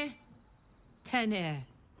year, Tyr.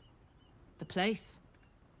 The place,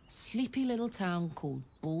 sleepy little town called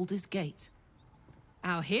Baldur's Gate.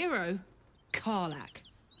 Our hero, Karlach,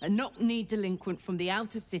 a knock-kneed delinquent from the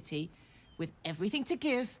outer city with everything to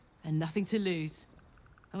give and nothing to lose.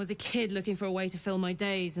 I was a kid looking for a way to fill my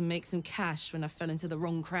days and make some cash when I fell into the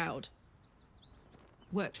wrong crowd.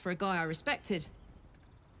 Worked for a guy I respected.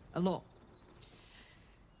 A lot.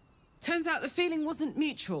 Turns out the feeling wasn't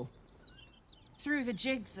mutual. Through the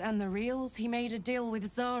jigs and the reels, he made a deal with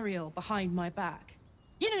Zariel behind my back.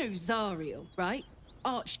 You know Zariel, right?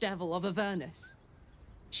 Archdevil of Avernus.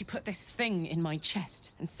 She put this thing in my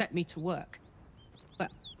chest and set me to work. Well,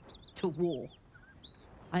 to war.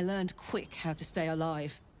 I learned quick how to stay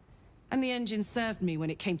alive. And the engine served me when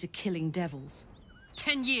it came to killing devils.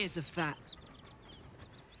 10 years of that.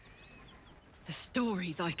 The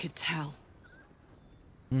stories I could tell.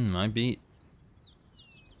 I bet.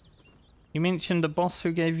 You mentioned the boss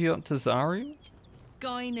who gave you up to Zariel?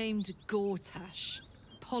 Guy named Gortash.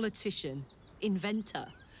 Politician. Inventor.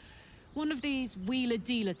 One of these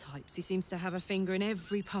wheeler-dealer types who seems to have a finger in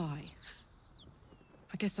every pie.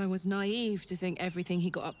 I guess I was naive to think everything he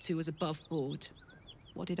got up to was above board.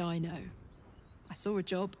 What did I know? I saw a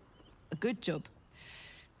job. A good job.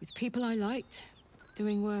 With people I liked.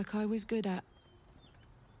 Doing work I was good at.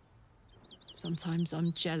 Sometimes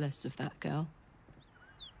I'm jealous of that girl.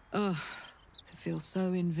 Ugh, to feel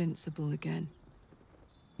so invincible again.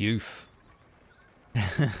 Youth.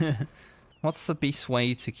 What's the best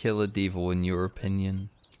way to kill a devil in your opinion?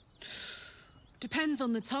 Depends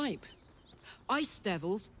on the type. Ice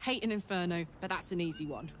devils hate an inferno, but that's an easy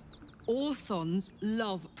one. Orthons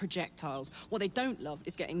love projectiles. What they don't love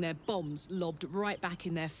is getting their bombs lobbed right back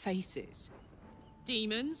in their faces.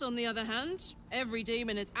 Demons, on the other hand, every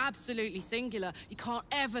demon is absolutely singular. You can't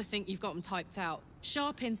ever think you've got them typed out.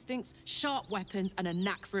 Sharp instincts, sharp weapons, and a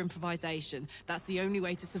knack for improvisation. That's the only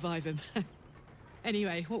way to survive them.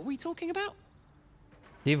 Anyway, what were we talking about?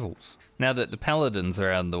 Devils. Now that the Paladins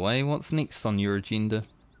are out of the way, what's next on your agenda?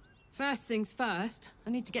 First things first,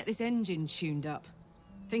 I need to get this engine tuned up.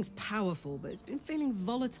 Thing's powerful, but it's been feeling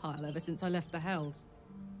volatile ever since I left the Hells.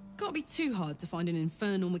 Can't be too hard to find an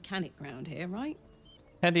infernal mechanic round here, right?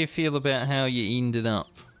 How do you feel about how you ended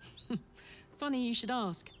up? Funny you should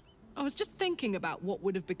ask. I was just thinking about what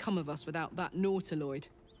would have become of us without that Nautiloid.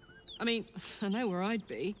 I mean, I know where I'd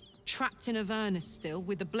be. Trapped in Avernus still,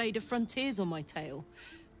 with the Blade of Frontiers on my tail.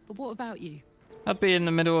 But what about you? I'd be in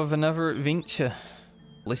the middle of another adventure.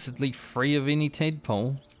 Blessedly free of any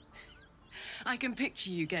tadpole. I can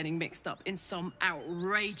picture you getting mixed up in some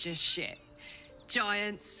outrageous shit.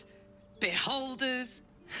 Giants, beholders,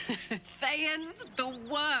 Thayans, the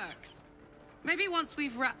works. Maybe once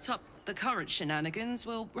we've wrapped up the current shenanigans,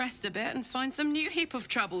 we'll rest a bit and find some new heap of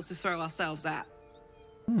troubles to throw ourselves at.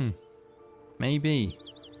 Maybe.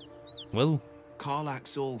 Wyll?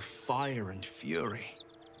 Karlach's all fire and fury.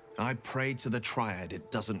 I pray to the Triad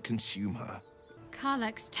it doesn't consume her.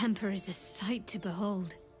 Karlach's temper is a sight to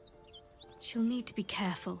behold. She'll need to be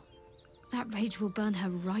careful. That rage will burn her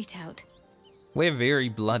right out. We're very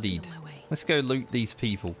bloodied. Let's go loot these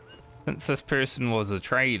people. Since this person was a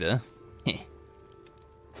trader.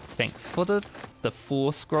 Thanks for the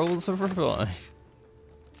 4 scrolls of revive.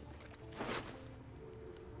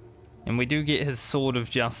 And we do get his sword of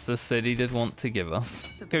justice that he did want to give us.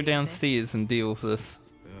 Go downstairs and deal with this.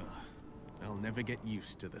 Ugh, I'll never get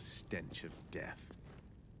used to the stench of death.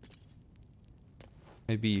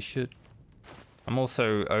 Maybe you should. I'm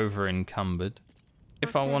also over encumbered.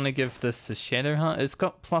 If I want to give this to Shadowheart, it's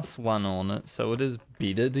got +1 on it, so it is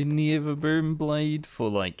better than the Everburn Blade for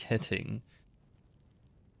like hitting.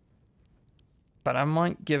 But I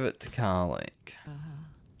might give it to Karlach.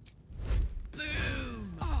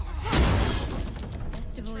 Boom!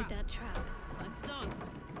 Best avoid that trap. Time to dance.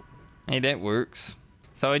 Hey, that works.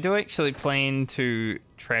 So I do actually plan to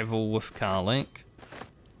travel with Karlach.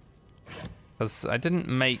 Because I didn't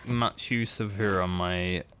make much use of her on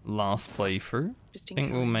my last playthrough. I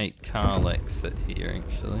think we'll make Karlach sit here,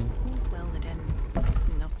 actually. All's well that ends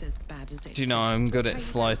not as bad as it. Do you know, I'm good at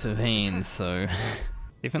sleight of hand, so...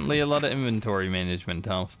 Definitely a lot of inventory management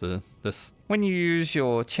after this. When you use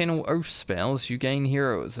your channel oath spells, you gain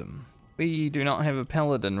heroism. We do not have a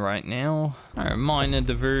paladin right now. A minor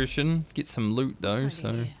diversion. Get some loot though,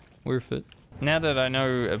 so worth it. Now that I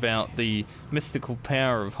know about the mystical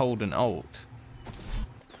power of hold and alt,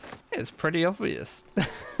 it's pretty obvious.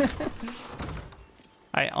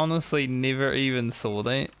 I honestly never even saw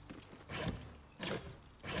that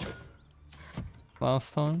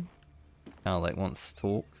last time. Karlach wants to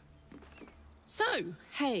talk. So,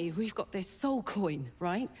 hey, we've got this soul coin,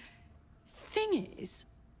 right? Thing is,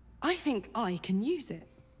 I think I can use it.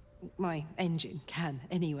 My engine can,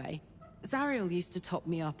 anyway. Zariel used to top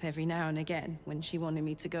me up every now and again when she wanted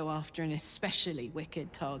me to go after an especially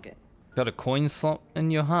wicked target. Got a coin slot in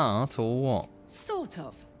your heart, or what? Sort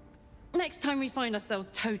of. Next time we find ourselves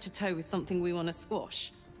toe-to-toe with something we want to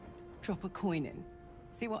squash, drop a coin in.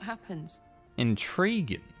 See what happens.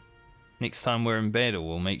 Intriguing. Next time we're in battle,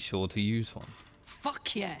 we'll make sure to use one.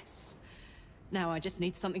 Fuck yes. Now I just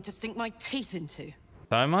need something to sink my teeth into.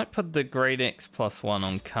 So I might put the Great X +1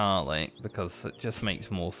 on Karlach because it just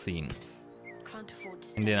makes more sense. Can't afford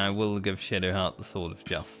to And then I will give Shadowheart the Sword of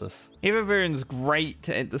Justice. Everburn's great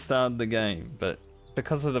at the start of the game, but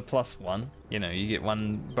because of the +1, you know, you get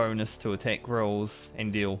 1 bonus to attack rolls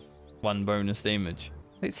and deal 1 bonus damage.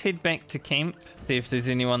 Let's head back to camp, see if there's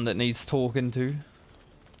anyone that needs talking to.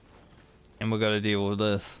 And we've got to deal with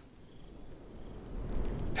this.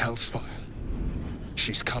 Hellsfire.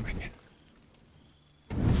 She's coming.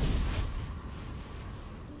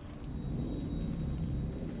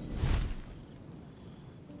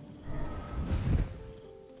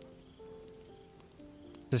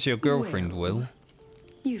 This is your girlfriend, Wyll.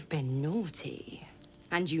 You've been naughty.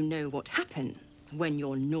 And you know what happens when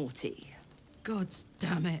you're naughty. Gods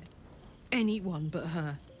damn it. Anyone but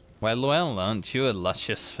her. Well, aren't you a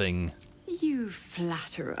luscious thing? You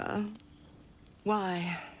flatterer.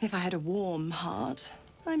 Why, if I had a warm heart,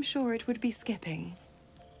 I'm sure it would be skipping.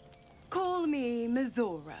 Call me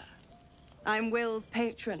Mizora. I'm Wyll's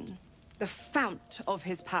patron, the fount of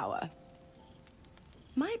his power.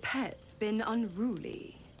 My pet's been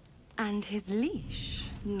unruly, and his leash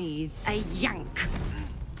needs a yank.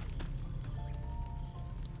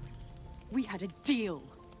 We had a deal,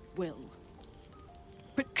 Wyll.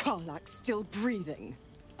 But Karlach's still breathing.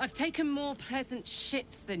 I've taken more pleasant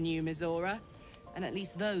shits than you, Mizora. And at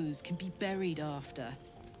least those can be buried after.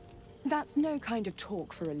 That's no kind of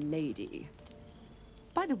talk for a lady.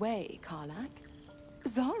 By the way, Karlach,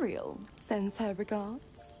 Zariel sends her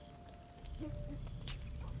regards.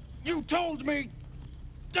 You told me!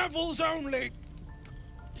 Devils only!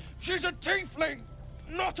 She's a tiefling,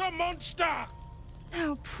 not a monster!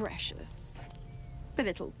 How precious. The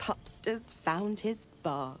little pupster's found his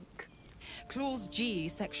bark. Clause G,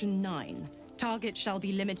 Section 9. Target shall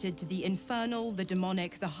be limited to the infernal, the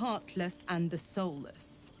demonic, the heartless, and the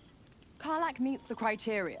soulless. Karlach meets the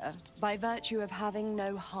criteria by virtue of having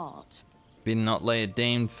no heart. Better not lay a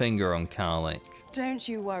damned finger on Karlach. Don't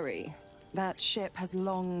you worry. That ship has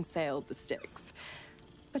long sailed the Styx.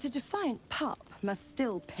 But a defiant pup must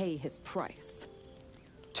still pay his price.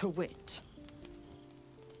 To wit.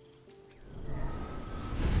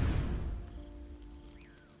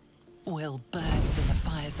 Wyll burns in the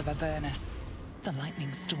fires of Avernus. The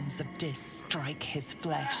lightning storms of Dis strike his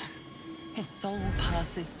flesh. His soul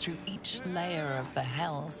passes through each layer of the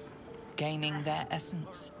hells, gaining their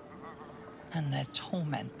essence and their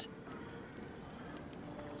torment.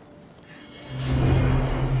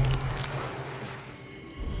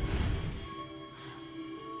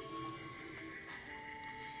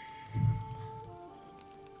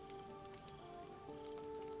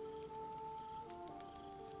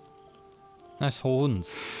 Nice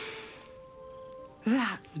horns.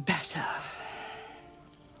 That's better.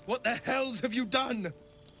 What the hells have you done?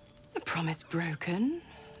 A promise broken,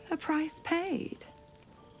 a price paid.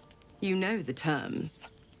 You know the terms.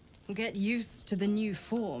 Get used to the new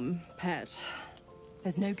form, pet.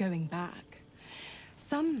 There's no going back.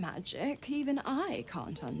 Some magic even I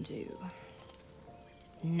can't undo.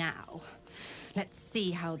 Now, let's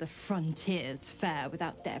see how the frontiers fare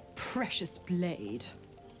without their precious blade.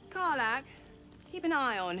 Karlach, keep an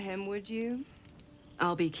eye on him, would you?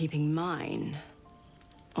 I'll be keeping mine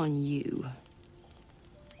on you.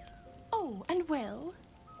 Oh, and Wyll,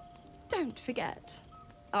 don't forget,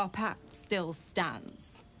 our pact still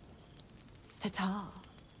stands. Ta-ta.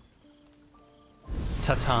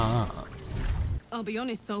 Ta-ta. I'll be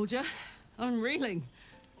honest, soldier. I'm reeling.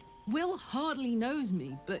 Wyll hardly knows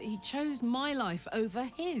me, but he chose my life over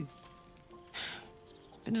his.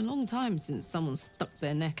 Been a long time since someone stuck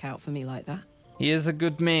their neck out for me like that. He is a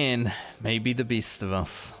good man. Maybe the best of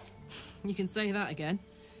us. You can say that again.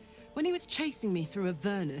 When he was chasing me through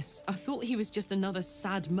Avernus, I thought he was just another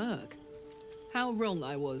sad merc. How wrong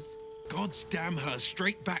I was. God's damn her,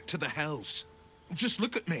 straight back to the hells. Just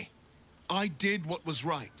look at me. I did what was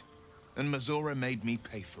right, and Mizora made me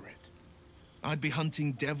pay for it. I'd be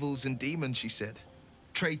hunting devils and demons, she said.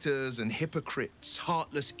 Traitors and hypocrites,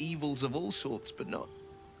 heartless evils of all sorts, but not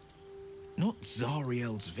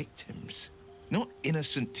Zariel's victims. Not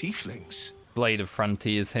innocent tieflings. Blade of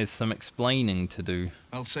Frontiers has some explaining to do.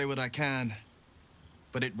 I'll say what I can,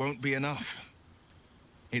 but it won't be enough.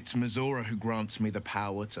 It's Mizora who grants me the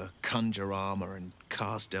power to conjure armor and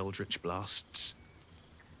cast eldritch blasts.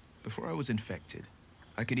 Before I was infected,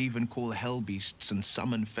 I could even call hell beasts and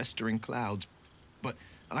summon festering clouds. But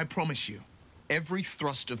I promise you, every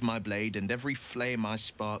thrust of my blade and every flame I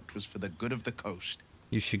sparked was for the good of the coast.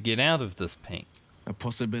 You should get out of this pain. A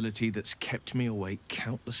possibility that's kept me awake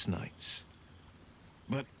countless nights.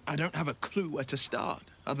 But I don't have a clue where to start,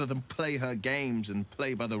 other than play her games and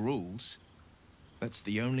play by the rules. That's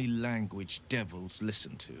the only language devils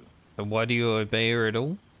listen to. So why do you obey her at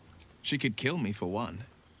all? She could kill me for one,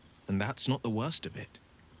 and that's not the worst of it.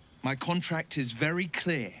 My contract is very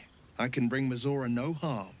clear. I can bring Mizora no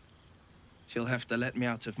harm. She'll have to let me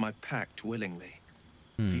out of my pact willingly.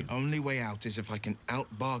 The only way out is if I can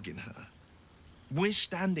out-bargain her. We're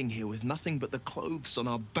standing here with nothing but the clothes on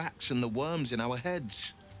our backs and the worms in our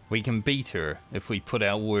heads. We can beat her if we put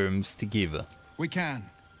our worms together. We can.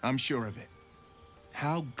 I'm sure of it.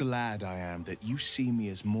 How glad I am that you see me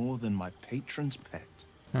as more than my patron's pet.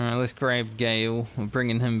 Alright, let's grab Gale. We're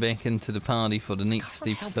bringing him back into the party for the next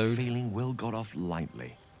episode. Feeling Wyll got off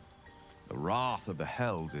lightly. The wrath of the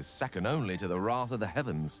hells is second only to the wrath of the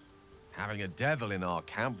heavens. Having a devil in our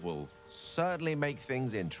camp will certainly make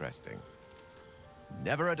things interesting.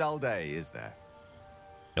 Never a dull day, is there?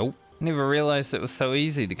 Nope. Never realized it was so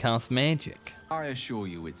easy to cast magic. I assure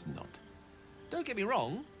you it's not. Don't get me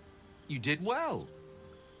wrong, you did well.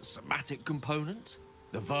 The somatic component,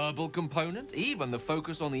 the verbal component, even the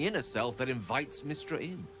focus on the inner self that invites Mistra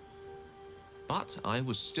in. But I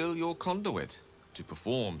was still your conduit. To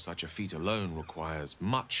perform such a feat alone requires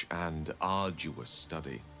much and arduous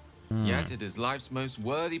study. Yet it is life's most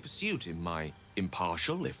worthy pursuit in my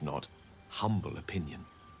impartial, if not humble opinion.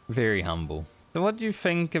 Very humble. So what do you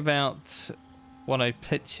think about what I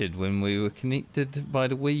pictured when we were connected by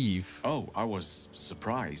the weave? Oh, I was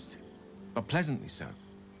surprised, but pleasantly so.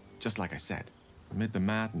 Just like I said, amid the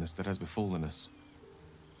madness that has befallen us,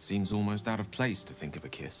 it seems almost out of place to think of a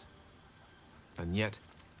kiss. And yet,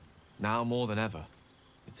 now more than ever,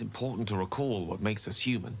 it's important to recall what makes us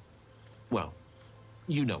human. Well,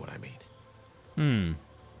 you know what I mean.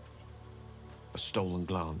 A stolen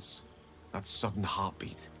glance, that sudden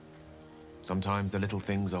heartbeat. Sometimes the little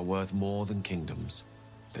things are worth more than kingdoms.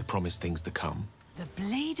 They promise things to come. The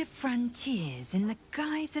blade of frontiers in the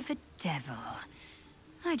guise of a devil.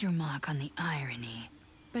 I'd remark on the irony,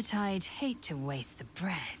 but I'd hate to waste the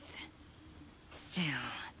breath. Still,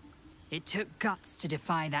 it took guts to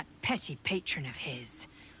defy that petty patron of his.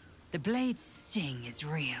 The blade's sting is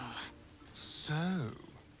real. So,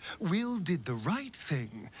 Wyll did the right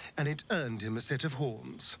thing, and it earned him a set of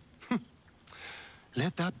horns.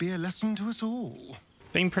 Let that be a lesson to us all.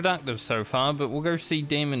 Been productive so far, but we'll go see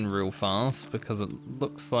Demon real fast because it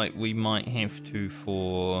looks like we might have to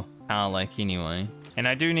for Karlach anyway. And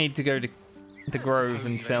I do need to go to the Grove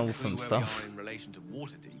and sell some stuff. In relation to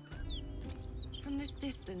Waterdeep. From this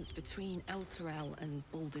distance between Elturel and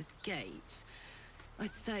Baldur's Gate,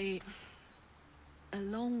 I'd say a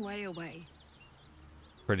long way away.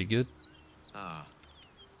 Pretty good. Ah,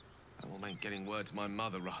 that will make getting word to my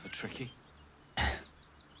mother rather tricky.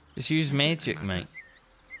 Just use magic, mate.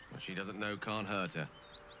 What she doesn't know can't hurt her.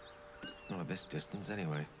 Not at this distance,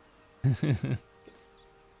 anyway.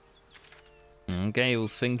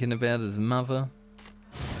 Gale's thinking about his mother.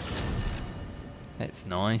 That's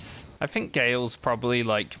nice. I think Gale's probably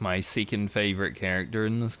like my second favourite character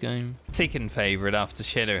in this game. Second favourite after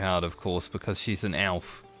Shadowheart, of course, because she's an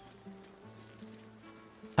elf.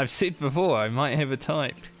 I've said before, I might have a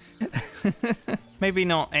type. Maybe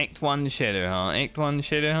not Act 1 Shadowheart. Act 1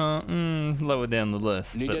 Shadowheart, lower down the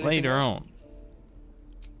list, but later on.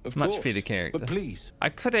 Much better character. But please. I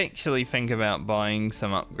could actually think about buying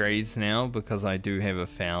some upgrades now because I do have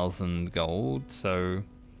 1,000 gold, so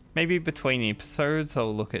maybe between episodes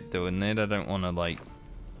I'll look at doing that. I don't want to like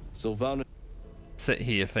sit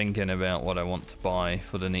here thinking about what I want to buy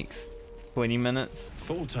for the next 20 minutes.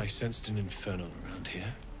 Thought I sensed an infernal around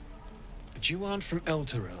here. But you aren't from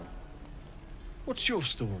Elturel. What's your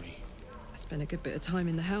story? I spent a good bit of time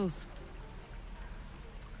in the Hells.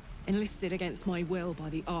 Enlisted against my will by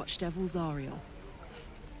the Archdevil Zariel.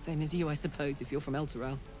 Same as you, I suppose, if you're from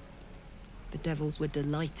Elturel. The devils were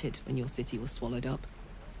delighted when your city was swallowed up.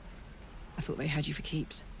 I thought they had you for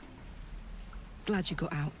keeps. Glad you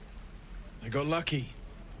got out. I got lucky.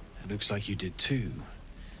 It looks like you did too.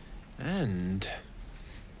 And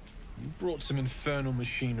you brought some infernal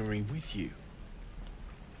machinery with you.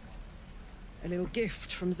 A little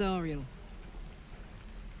gift from Zariel.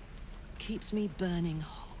 Keeps me burning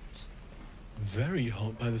hot. Very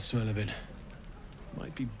hot by the smell of it.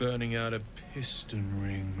 Might be burning out a piston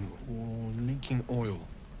ring or leaking oil.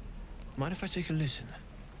 Mind if I take a listen?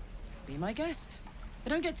 Be my guest.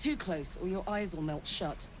 But don't get too close or your eyes will melt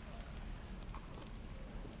shut.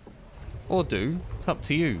 Or do. It's up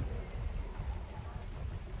to you.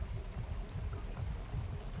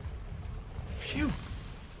 Phew!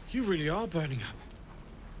 You really are burning up.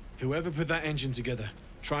 Whoever put that engine together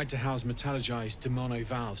tried to house metallurgized Demono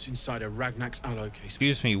valves inside a Ragnak's alloy case.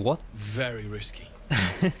 Excuse me, what? Very risky.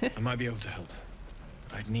 I might be able to help,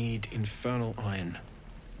 but I'd need infernal iron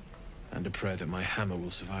and a prayer that my hammer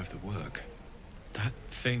will survive the work. That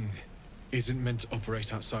thing isn't meant to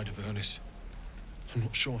operate outside of Ernest. I'm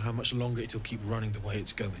not sure how much longer it'll keep running the way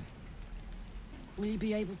it's going. Will you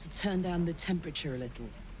be able to turn down the temperature a little?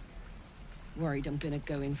 Worried I'm gonna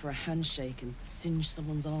go in for a handshake and singe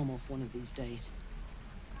someone's arm off one of these days.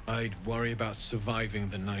 I'd worry about surviving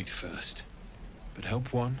the night first. But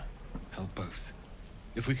help one, help both.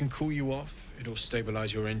 If we can cool you off, it'll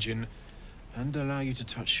stabilize your engine and allow you to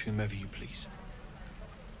touch whomever you please.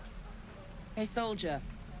 Hey, soldier.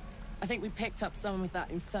 I think we picked up some of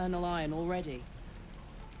that infernal iron already.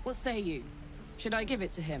 What say you? Should I give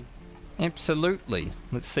it to him? Absolutely.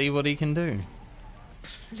 Let's see what he can do.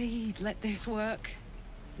 Please let this work.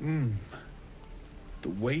 The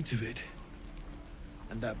weight of it.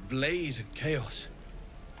 And that blaze of chaos.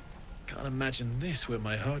 Can't imagine this where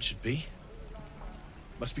my heart should be.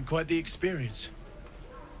 Must be quite the experience.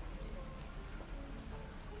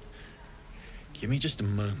 Give me just a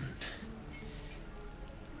moment.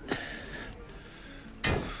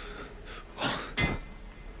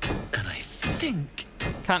 And I think...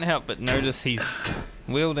 Can't help but notice he's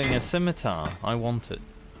wielding a scimitar. I want it.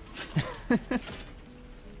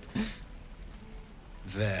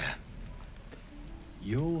 There.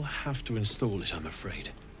 You'll have to install it, I'm afraid.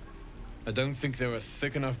 I don't think there are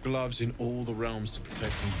thick enough gloves in all the realms to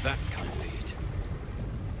protect from that kind of heat.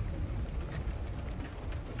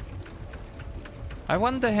 I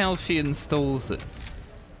wonder how she installs it.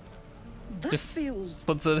 That Just feels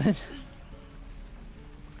puts it in.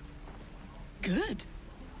 good.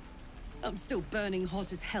 I'm still burning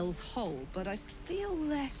hot as hell's hole, but I feel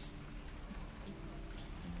less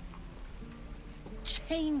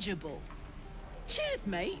changeable. Cheers,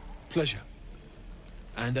 mate. Pleasure.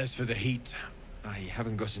 And as for the heat, I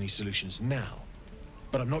haven't got any solutions now,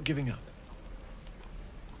 but I'm not giving up.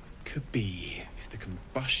 Could be if the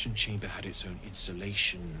combustion chamber had its own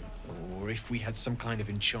insulation, or if we had some kind of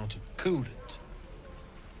enchanted coolant.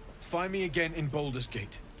 Find me again in Baldur's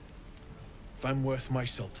Gate. If I'm worth my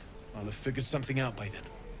salt, I'll have figured something out by then.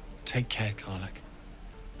 Take care, Karlach.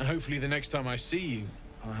 And hopefully the next time I see you,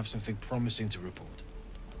 I'll have something promising to report.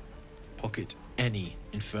 Pocket any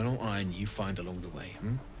infernal iron you find along the way,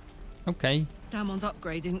 Okay. Damon's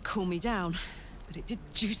upgrade didn't cool me down, but it did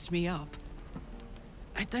juice me up.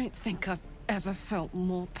 I don't think I've ever felt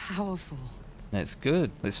more powerful. That's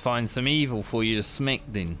good. Let's find some evil for you to smack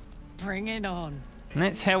then. Bring it on. And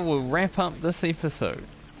that's how we'll wrap up this episode.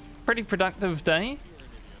 Pretty productive day.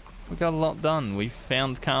 We got a lot done. We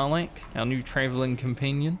found Karlach, our new traveling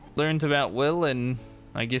companion. Learned about Wyll, and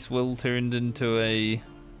I guess Wyll turned into a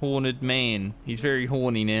horned man. He's very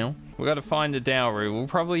horny now. We got to find a dowry. We'll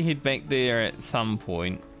probably head back there at some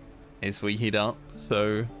point as we head up.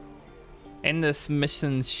 So, and this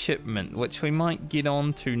mission shipment, which we might get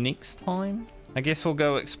on to next time. I guess we'll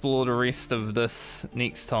go explore the rest of this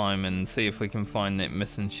next time and see if we can find that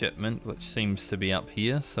missing shipment, which seems to be up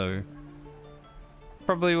here. So,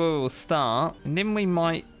 probably where we'll start. And then we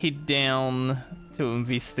might head down to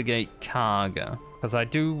investigate Karga, because I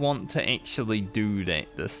do want to actually do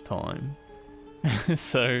that this time.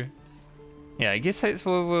 So, yeah, I guess that's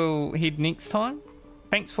where we'll head next time.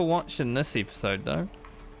 Thanks for watching this episode, though.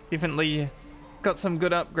 Definitely got some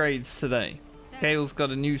good upgrades today. Gale's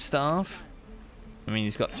got a new staff. I mean,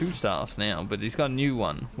 he's got 2 staffs now, but he's got a new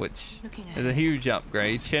one, which is a huge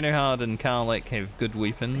upgrade. Shadowheart and Karlach have good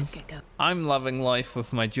weapons. I'm loving life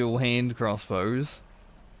with my dual hand crossbows.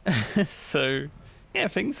 So, yeah,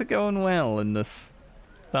 things are going well in this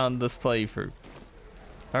playthrough.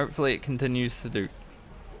 Hopefully it continues to do.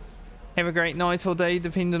 Have a great night or day,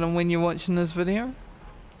 depending on when you're watching this video.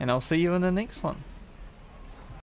 And I'll see you in the next one.